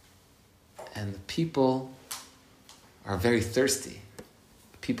the people are very thirsty.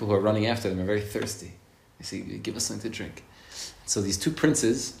 The people who are running after them are very thirsty. They say, give us something to drink. So these two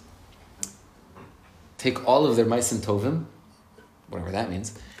princes take all of their Maisen Tovim, whatever that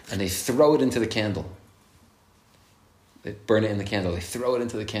means, and they throw it into the candle. They burn it in the candle. They throw it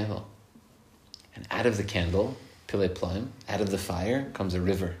into the candle. And out of the candle, Pilei Ploim, out of the fire, comes a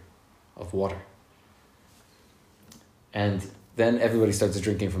river of water. And then everybody starts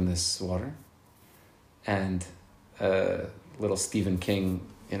drinking from this water. And little Stephen King,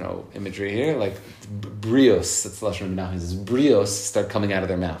 imagery here, brios, that's Lashon Rabbi Nachman, says brios start coming out of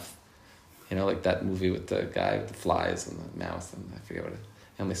their mouth. Like that movie with the guy with the flies and the mouth, and I forget what it is.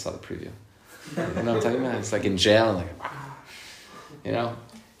 I only saw the preview. You know what I'm talking about? It's in jail and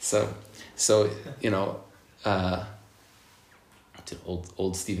So it's an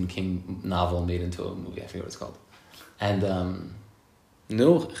old Stephen King novel made into a movie. I forget what it's called. And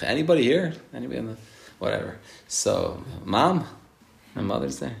no, anybody here? Anybody in the whatever? So Mom, my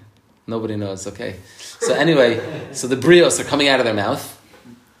mother's there. Nobody knows. Okay. So anyway, so the brios are coming out of their mouth,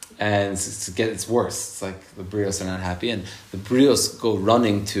 And it's worse. It's like the Brios are not happy, and the Brios go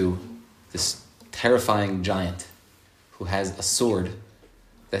running to this terrifying giant who has a sword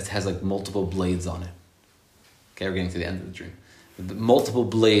that has like multiple blades on it. Okay, we're getting to the end of the dream. The multiple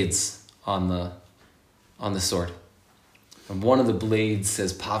blades on the sword. And one of the blades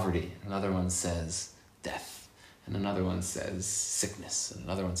says poverty, another one says death, and another one says sickness, and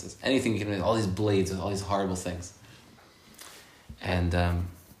another one says anything you can, all these blades with all these horrible things.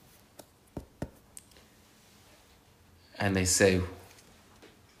 And they say,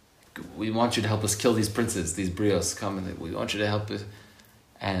 we want you to help us kill these princes, these brios, come and we want you to help us.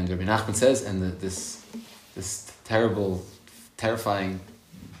 And Rabbi Nachman says, and this terrible, terrifying,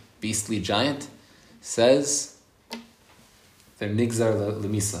 beastly giant says, they're nigzar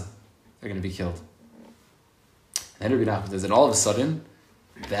lemisa, they're going to be killed. And then Rabbi Nachman says, and all of a sudden,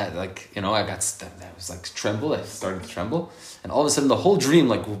 that I was like tremble, I started to tremble, and all of a sudden the whole dream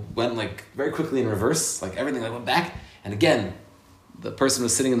like went like very quickly in reverse, like everything like went back, and again, the person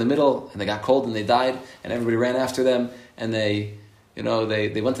was sitting in the middle, and they got cold and they died, and everybody ran after them, and they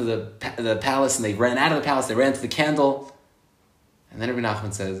went to the palace, and they ran out of the palace, they ran to the candle, and then Rabbi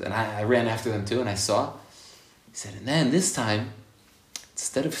Nachman says, and I ran after them too, and I saw, he said, and then this time,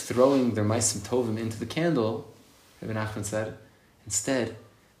 instead of throwing their Maisim Tovim into the candle, Rabbi Nachman said, instead,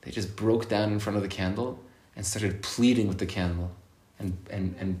 they just broke down in front of the candle and started pleading with the candle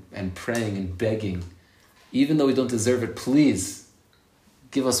and praying and begging, even though we don't deserve it, please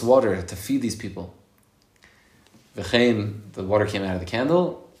give us water to feed these people. V'chein, the water came out of the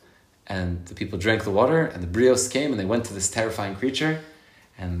candle, and the people drank the water, and the brios came, and they went to this terrifying creature,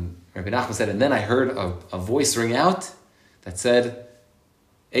 and Rabbi Nachman said, and then I heard a voice ring out that said,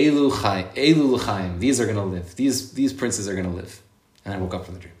 Elu l'chaim, these are going to live, these princes are going to live. And I woke up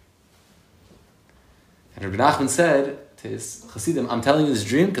from the dream. And Rabbi Nachman said to his Hasidim, I'm telling you this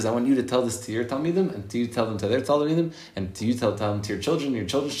dream because I want you to tell this to your Talmidim, and to you tell them to their Talmidim, and to you tell them to your children, your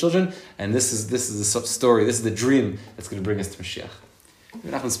children's children, and this is the story, this is the dream that's going to bring us to Mashiach.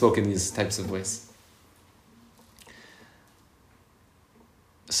 Rabbi Nachman spoke in these types of ways.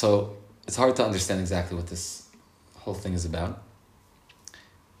 So it's hard to understand exactly what this whole thing is about.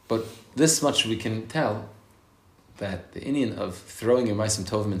 But this much we can tell, that the Indian of throwing your Maisim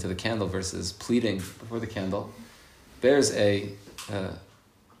Tovim into the candle versus pleading before the candle bears a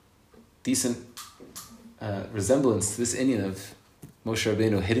decent resemblance to this Indian of Moshe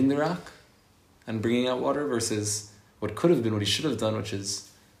Rabbeinu hitting the rock and bringing out water versus what could have been what he should have done, which is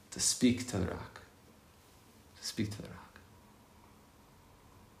to speak to the rock. To speak to the rock.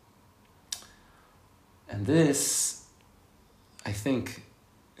 And this, I think,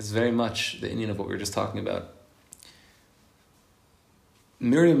 is very much the Indian of what we were just talking about.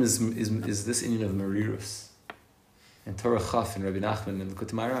 Miriam is this Indian of Merirus. And Torah Chaf and Rabbi Nachman and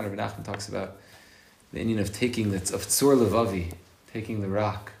Likutei Moharan, Rabbi Nachman talks about the Indian of taking of Tzur Levavi, taking the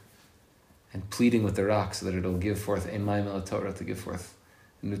rock and pleading with the rock so that it'll give forth a Mayim El Torah, to give forth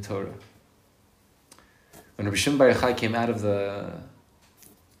a new Torah. When Rabbi Shimon Bar Yochai came out of the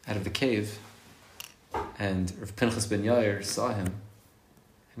cave, and Rav Pinchas ben Yair saw him,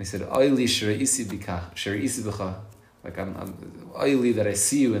 and he said, "Oili shreisi b'cha." Like I'm oily that I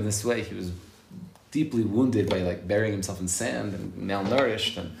see you in this way. He was deeply wounded by like burying himself in sand and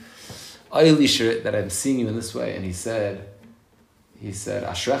malnourished, and oily that I'm seeing you in this way. And he said,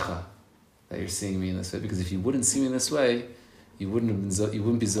 Ashrecha, that you're seeing me in this way, because if you wouldn't see me in this way, you wouldn't be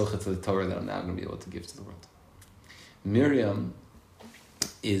zocha to the Torah that I'm now going to be able to give to the world. Miriam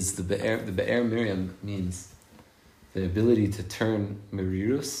is the be'er Miriam means the ability to turn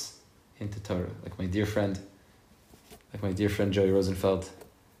merirus into Torah. Like my dear friend Joey Rosenfeld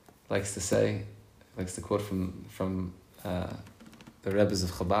likes to quote from the Rebbes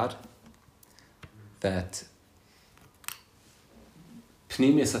of Chabad, that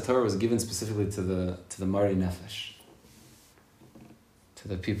Pnimius HaTorah was given specifically to the Mari Nefesh, to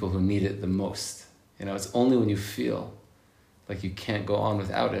the people who need it the most. It's only when you feel like you can't go on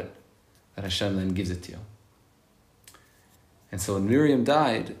without it that Hashem then gives it to you. And so when Miriam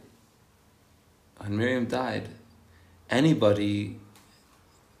died, anybody,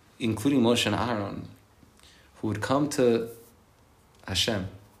 including Moshe and Aaron, who would come to Hashem,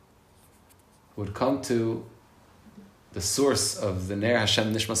 who would come to the source of the Ner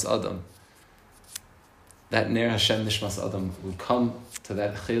Hashem Nishmas Adam, that Ner Hashem Nishmas Adam would come to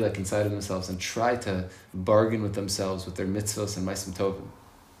that chilek inside of themselves and try to bargain with themselves with their mitzvos and maisim tovim,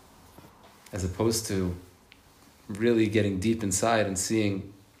 as opposed to really getting deep inside and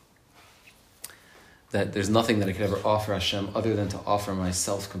seeing that there's nothing that I could ever offer Hashem other than to offer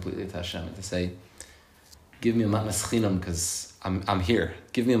myself completely to Hashem, and to say, give me a matnas chinam because I'm here.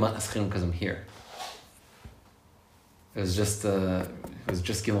 Give me a matnas chinam because I'm here. It was just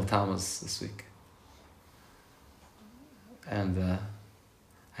Gimel Tammuz this week. And I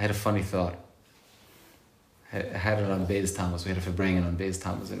had a funny thought. I had it on Beis Tammuz. We had a Farbrengen on Beis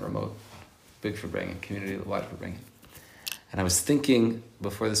Tammuz in remote. Big Farbrengen, community-wide Farbrengen. And I was thinking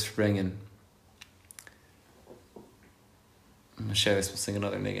before this Farbrengen, I'm going to share this, we'll sing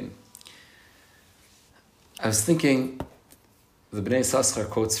another niggin. I was thinking, the Bnei Yissaschar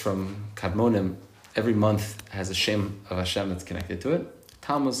quotes from Kadmonim, every month has a Shem of Hashem that's connected to it.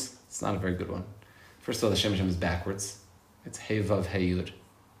 Tammuz, it's not a very good one. First of all, the Shem of Hashem is backwards. It's Hey Vav Hey Yud.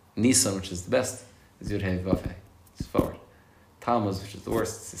 Nisan, which is the best, is Yud Hey Vav Hey. It's forward. Tammuz, which is the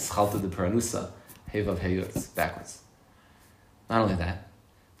worst, it's Chalta de Paranusa, Hey Vav Hey Yud. It's backwards. Not only that,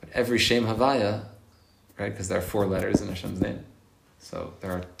 but every Shem Havaya, right, because there are 4 letters in Hashem's name. So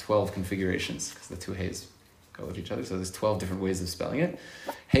there are 12 configurations, because the 2 Heys go with each other. So there's 12 different ways of spelling it.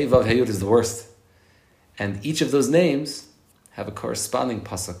 Hey Vav Hey Yud is the worst. And each of those names have a corresponding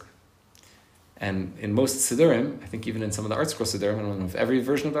pasuk. And in most Siddurim, I think even in some of the Art Scroll Siddurim, I don't know if every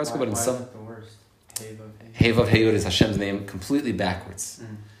version of the Art Scroll, but in some... Why is it the worst? Hey Vav Hey Yud is Hashem's name completely backwards.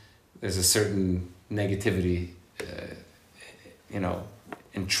 There's a certain negativity,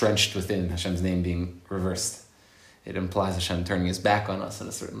 entrenched within Hashem's name being reversed. It implies Hashem turning his back on us at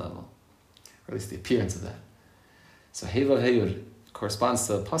a certain level. Or at least the appearance of that. So Hey Vav Hey Yud corresponds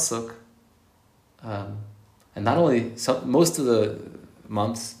to a pasuk. And not only, most of the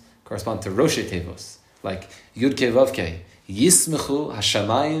months correspond to Rosh Tevos, like Yud Kei Vav Kei, Yismechu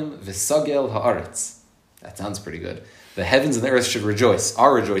Hashamayim V'Sagel Haaretz. That sounds pretty good. The heavens and the earth should rejoice,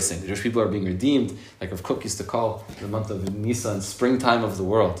 are rejoicing. The Jewish people are being redeemed, like Rav Kook used to call the month of Nisan, springtime of the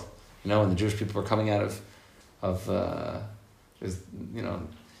world. When the Jewish people were coming out the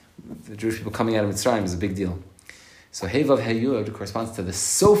Jewish people coming out of Mitzrayim is a big deal. So Hey Vav Hey Yud corresponds to the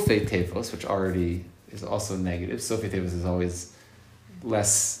Sofei Tevos, which already is also negative. Sofei Tevos is always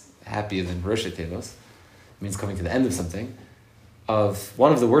less happy than Rosh Tevos. It means coming to the end of something. Of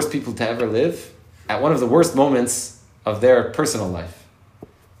one of the worst people to ever live, at one of the worst moments of their personal life.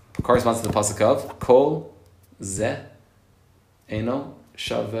 It corresponds to the pasuk of Kol Ze Eno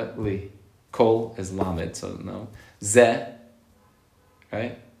Shave Li. Kol is Lamed, so no. Ze,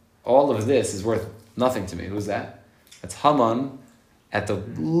 right? All of this is worth nothing to me. Who's that? That's Haman at the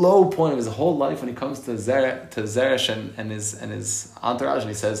low point of his whole life when he comes to Zeresh and his entourage, and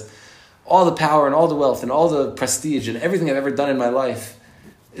he says, all the power and all the wealth and all the prestige and everything I've ever done in my life,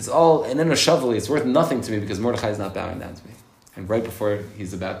 it's all, and in a shaveli, it's worth nothing to me because Mordechai is not bowing down to me. And right before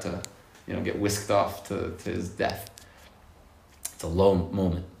he's about to, get whisked off to his death, it's a low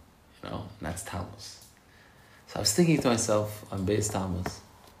moment, and that's Tammuz. So I was thinking to myself on Beis Tammuz,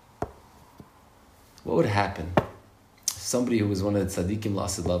 what would happen if somebody who was one of the tzaddikim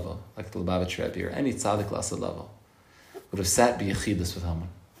l'asad lavo, like the Lubavitch Rebbe or any tzaddik l'asad lavo, would have sat b'yechidus with Haman?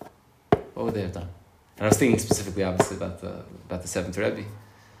 What would they have done? And I was thinking specifically, obviously, about the seventh Rebbe.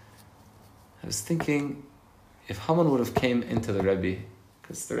 I was thinking, if Haman would have came into the Rebbe,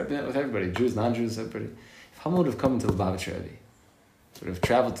 because the Rebbe met with everybody, Jews, non-Jews, everybody. If Haman would have come into the Lubavitch Rebbe, would have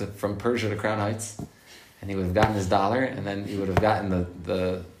traveled from Persia to Crown Heights, and he would have gotten his dollar, and then he would have gotten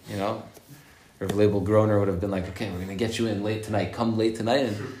the Rav Leibel Groner would have been like, okay, we're going to get you in late tonight, come late tonight.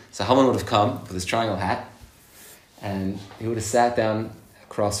 And so Haman would have come with his triangle hat, and he would have sat down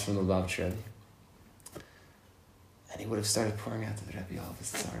across from the Lubavitch Rebbe. And he would have started pouring out to the Rebbe all of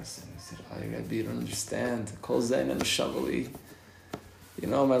his tzars. And he said, oh, Rebbe, you don't understand. Kol zayin and shaveli.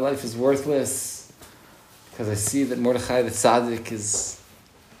 My life is worthless because I see that Mordechai the tzaddik is...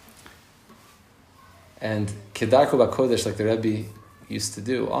 And kedarko b'kodesh, like the Rebbe used to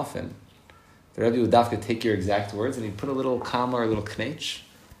do often, the Rebbe would dafka take your exact words and he'd put a little comma or a little knetch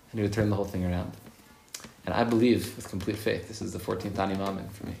and he would turn the whole thing around. And I believe, with complete faith, this is the 14th Ani Mamin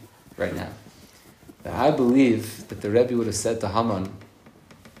for me, right now, that I believe that the Rebbe would have said to Haman,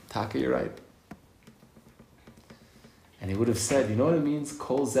 Taka, you're right. And he would have said, you know what it means?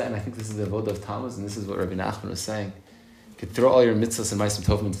 Kol zeh, and I think this is the Avodah of Tammuz, and this is what Rabbi Nachman was saying. You could throw all your mitzvahs and ma'asim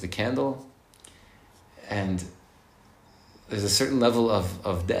tovim into the candle, and there's a certain level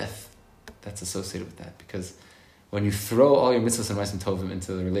of death that's associated with that. Because when you throw all your mitzvahs and ma'asim tovim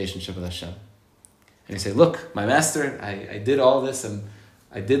into the relationship with Hashem, and you say, look, my master, I did all this, and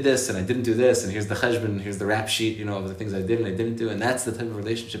I did this, and I didn't do this, and here's the cheshbon, here's the rap sheet, of the things I did and I didn't do, and that's the type of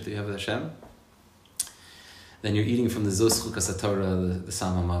relationship that you have with Hashem, then you're eating from the Zos Chukas HaTorah, the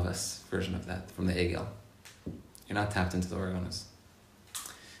Sama Maves version of that, from the Egel. You're not tapped into the organos.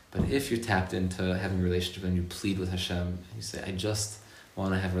 But if you're tapped into having a relationship and you plead with Hashem, and you say, I just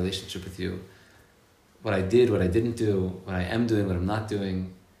want to have a relationship with you, what I did, what I didn't do, what I am doing, what I'm not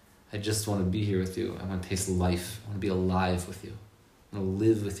doing. I just want to be here with you. I want to taste life. I want to be alive with you. I want to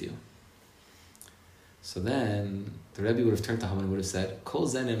live with you. So then the Rebbe would have turned to Haman and would have said, Kol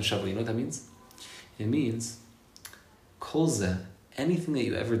zeh ne'en shava. You know what that means? It means, Kol zeh, anything that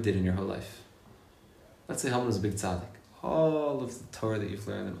you ever did in your whole life. Let's say Haman was a big tzaddik. All of the Torah that you've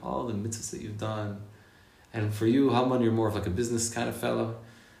learned and all the mitzvahs that you've done. And for you, Haman, you're more of like a business kind of fellow.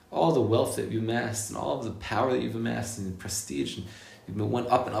 All the wealth that you've amassed and all of the power that you've amassed and the prestige. And you went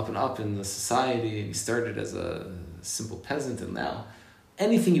up and up and up in the society, and you started as a simple peasant, and now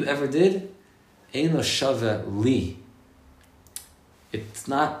anything you ever did, Eino Shava Li.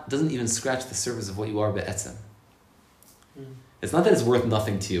 Doesn't even scratch the surface of what you are be'etzem. It's not that it's worth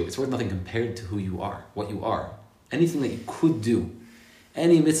nothing to you. It's worth nothing compared to who you are, what you are. Anything that you could do,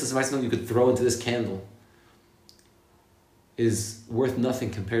 any mitzvah you could throw into this candle is worth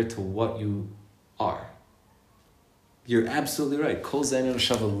nothing compared to what you are. You're absolutely right. Kol zeh ne'en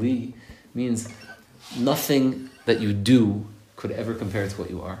shava li means nothing that you do could ever compare to what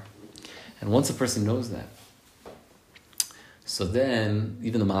you are. And once a person knows that, so then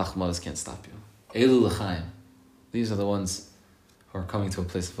even the Malach Mavis can't stop you. Elu l'chaim. These are the ones who are coming to a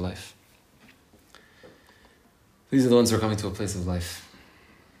place of life. These are the ones who are coming to a place of life.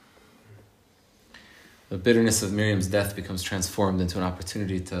 The bitterness of Miriam's death becomes transformed into an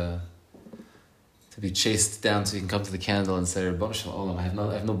opportunity to be chased down so you can come to the candle and say, Ribono Shel Olam, I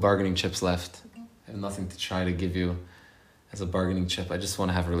have no bargaining chips left. I have nothing to try to give you as a bargaining chip. I just want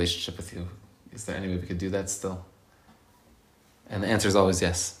to have a relationship with you. Is there any way we could do that still? And the answer is always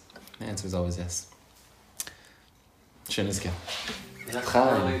yes. The answer is always yes. Shenizke. Is that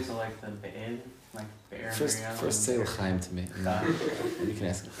correlated to like the Be'er? Like Be'er First say L'chaim to me. You can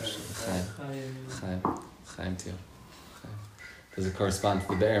ask a question. L'chaim to you. Does it correspond to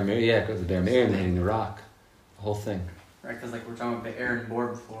the Be'er Miriam? Yeah, because the Be'er Miriam hitting the rock. The whole thing. Right, because like we're talking about Be'er and Bor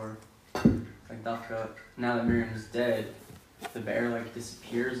before. Like Dafka, now that Miriam's dead, the Be'er like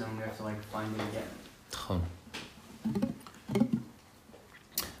disappears and we have to like find it again.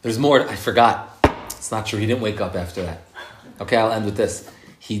 There's more. I forgot. It's not true. He didn't wake up after that. Okay, I'll end with this.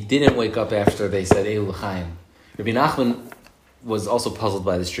 He didn't wake up after they said Elu L'chaim. Rabbi Nachman was also puzzled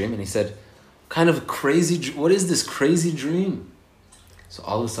by this dream, and he said, kind of crazy, what is this crazy dream? So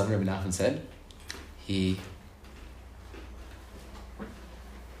all of a sudden Rabbi Nachman said, I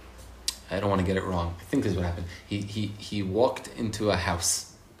don't want to get it wrong. I think this is what happened. He walked into a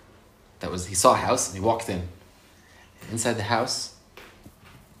house. He saw a house and he walked in. Inside the house,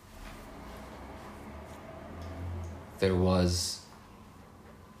 there was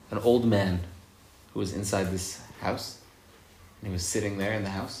an old man who was inside this house. And he was sitting there in the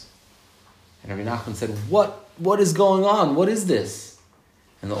house. And Rabbi Nachman said, What is going on? What is this?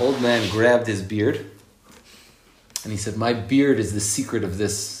 And the old man grabbed his beard. And he said, my beard is the secret of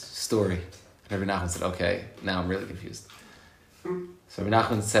this story. And Rabbi Nachman said, okay, now I'm really confused. So Rabbi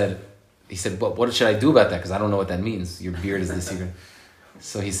Nachman said, what should I do about that? Because I don't know what that means. Your beard is the secret.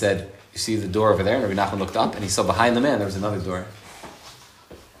 So he said, you see the door over there? And Rabbi Nachman looked up and he saw behind the man there was another door.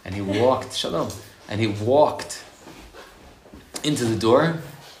 And he walked, shalom, and he walked into the door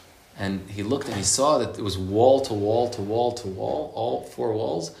and he looked and he saw that it was wall to wall to wall to wall, all four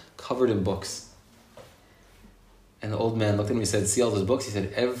walls covered in books. And the old man looked at him and he said, see all those books? He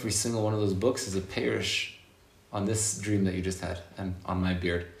said, every single one of those books is a parish on this dream that you just had and on my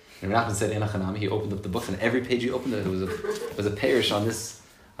beard. And Rabbi Nachman said, Enochanami, he opened up the book and every page he opened it was a parish on this.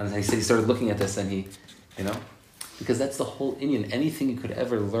 And he said he started looking at this and he, because that's the whole Inyan. Anything you could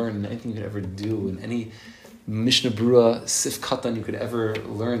ever learn, anything you could ever do, and any Mishnah Berurah, Sif Katan you could ever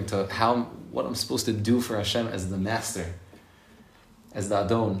learn to what I'm supposed to do for Hashem as the master, as the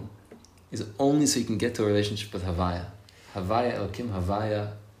Adon, is only so you can get to a relationship with Havaya. Havaya Elokim,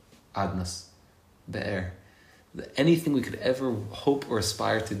 Havaya Adnas, Be'er. Anything we could ever hope or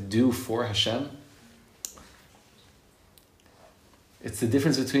aspire to do for Hashem, it's the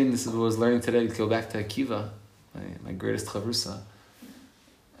difference between, this is what I was learning today, to go back to Akiva, my greatest chavrusa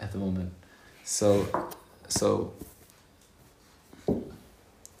at the moment. So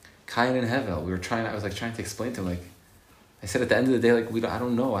Cain and Hevel, I was trying to explain to him, I said at the end of the day, I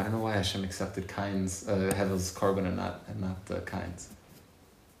don't know why Hashem accepted Hevel's korban and not Cain's.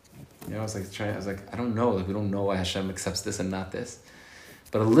 I was I don't know, we don't know why Hashem accepts this and not this.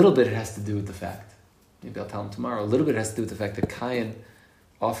 But a little bit it has to do with the fact, maybe I'll tell him tomorrow, a little bit it has to do with the fact that Cain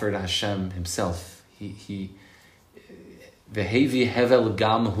offered Hashem himself. Vehevi Hevel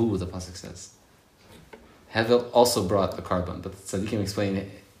gam hu, the pasuk says. Hevel also brought a korban, but Tzadikim explain it.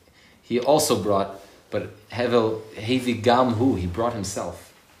 He also brought, but Hevel Hevi gam hu, he brought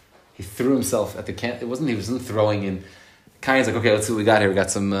himself. He threw himself at the camp. He wasn't throwing in. Kain's like, okay, let's see what we got here. We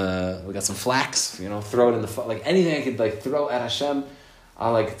got some flax, throw it in the like anything I could throw at Hashem.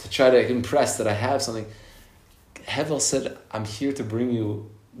 To try to impress that I have something. Hevel said, I'm here to bring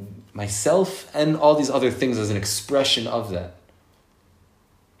you myself and all these other things as an expression of that.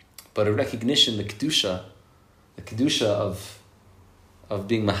 But a recognition, the kedusha of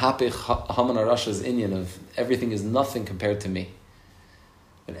being mahapich Haman HaRasha's inyan of everything is nothing compared to me.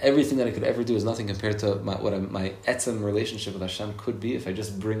 And everything that I could ever do is nothing compared to my etzem relationship with Hashem could be if I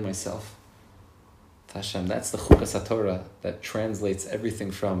just bring myself to Hashem. That's the Chukas HaTorah that translates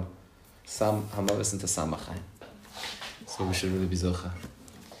everything from Sam Hamavis into Sam Machayim. So we should really be zocha.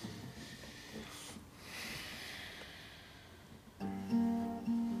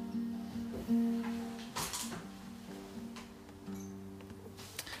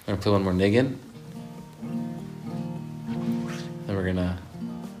 I'm going to play one more niggin. Then we're going to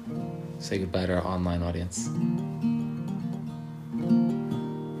say goodbye to our online audience.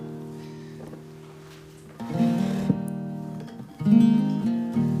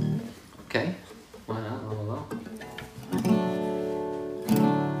 Okay. Why not? Hello.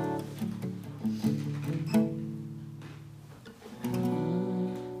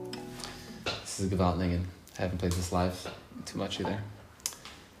 This is a Gevalt niggin. I haven't played this live too much either.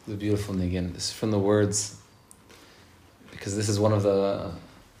 It's a beautiful niggin. This is from the words, because this is one of the.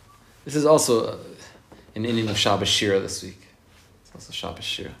 This is also an inyan of Shabbos Shira this week. It's also Shabbos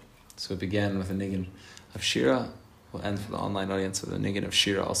Shira. So it began with a niggin of Shira. We'll end for the online audience with a niggin of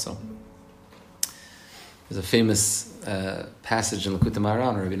Shira also. There's a famous passage in Likutei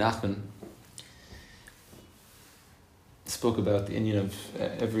Moharan where Rabbi Nachman spoke about the inyan of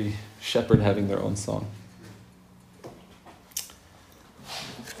every shepherd having their own song.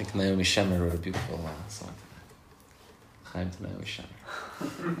 I think Naomi Shemer wrote a beautiful song. Chaim to Naomi Shemer.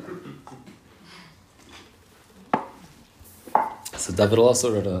 So David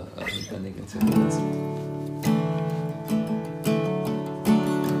also wrote a niggin too.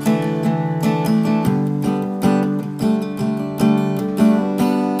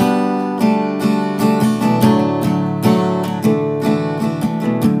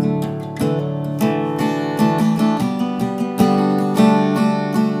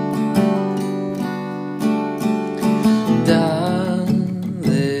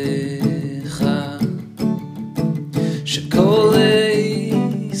 Shekol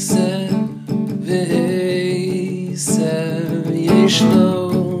Eiseh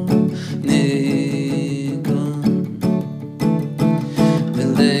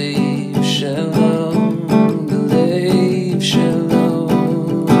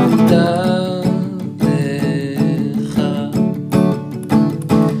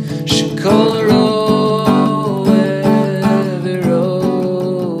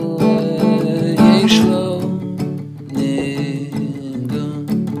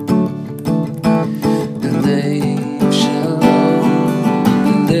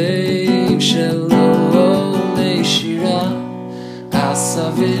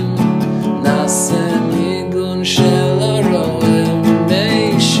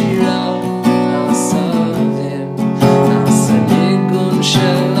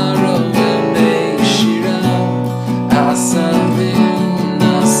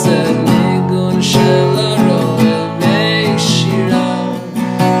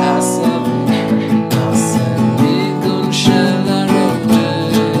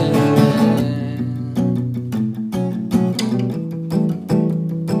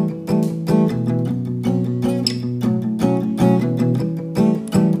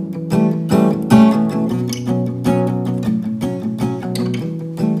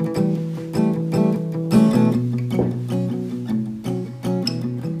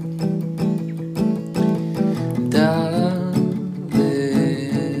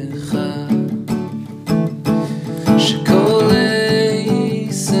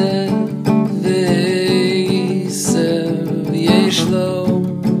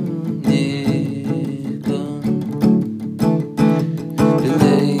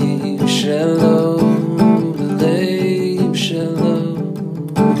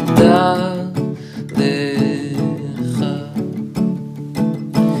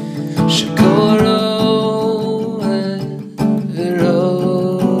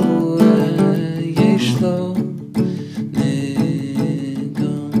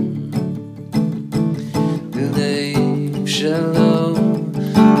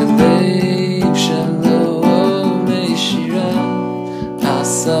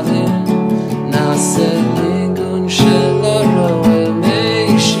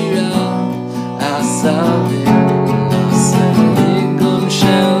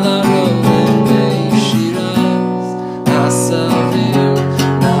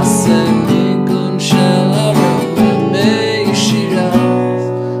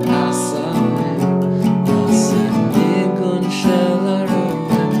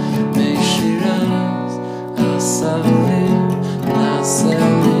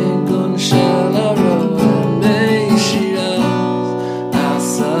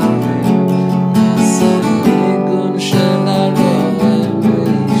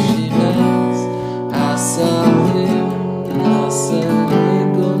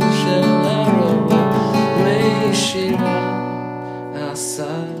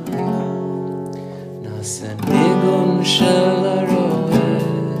נעשה ניגון של הרועה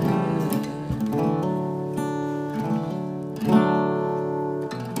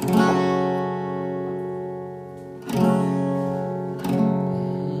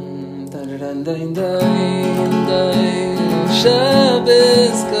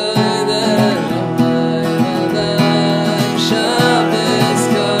Shabbos Kodesh Shabbos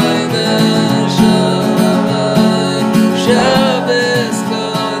Kodesh Shabbos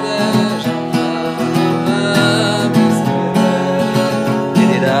Kodesh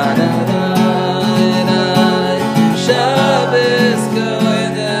Shabbos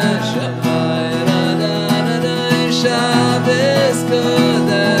Kodesh Shabbos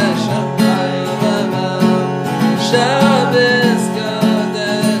Kodesh Shabbos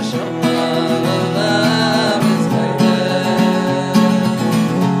Kodesh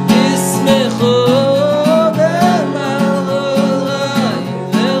Yismechu b'malchut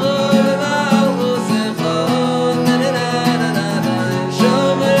Chayim V'chol b'malchut Zechon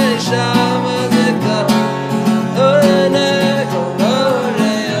Shomer Shabbos Zechon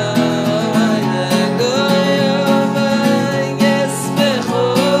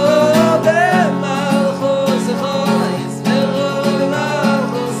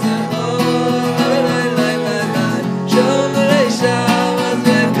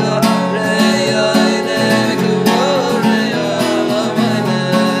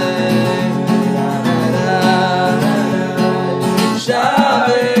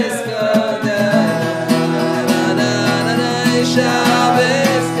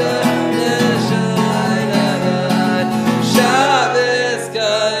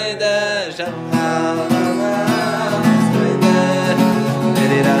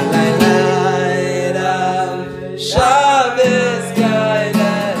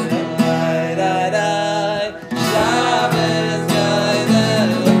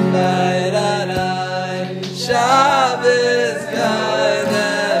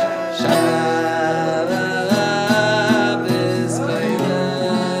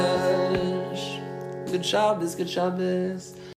Good Shabbos.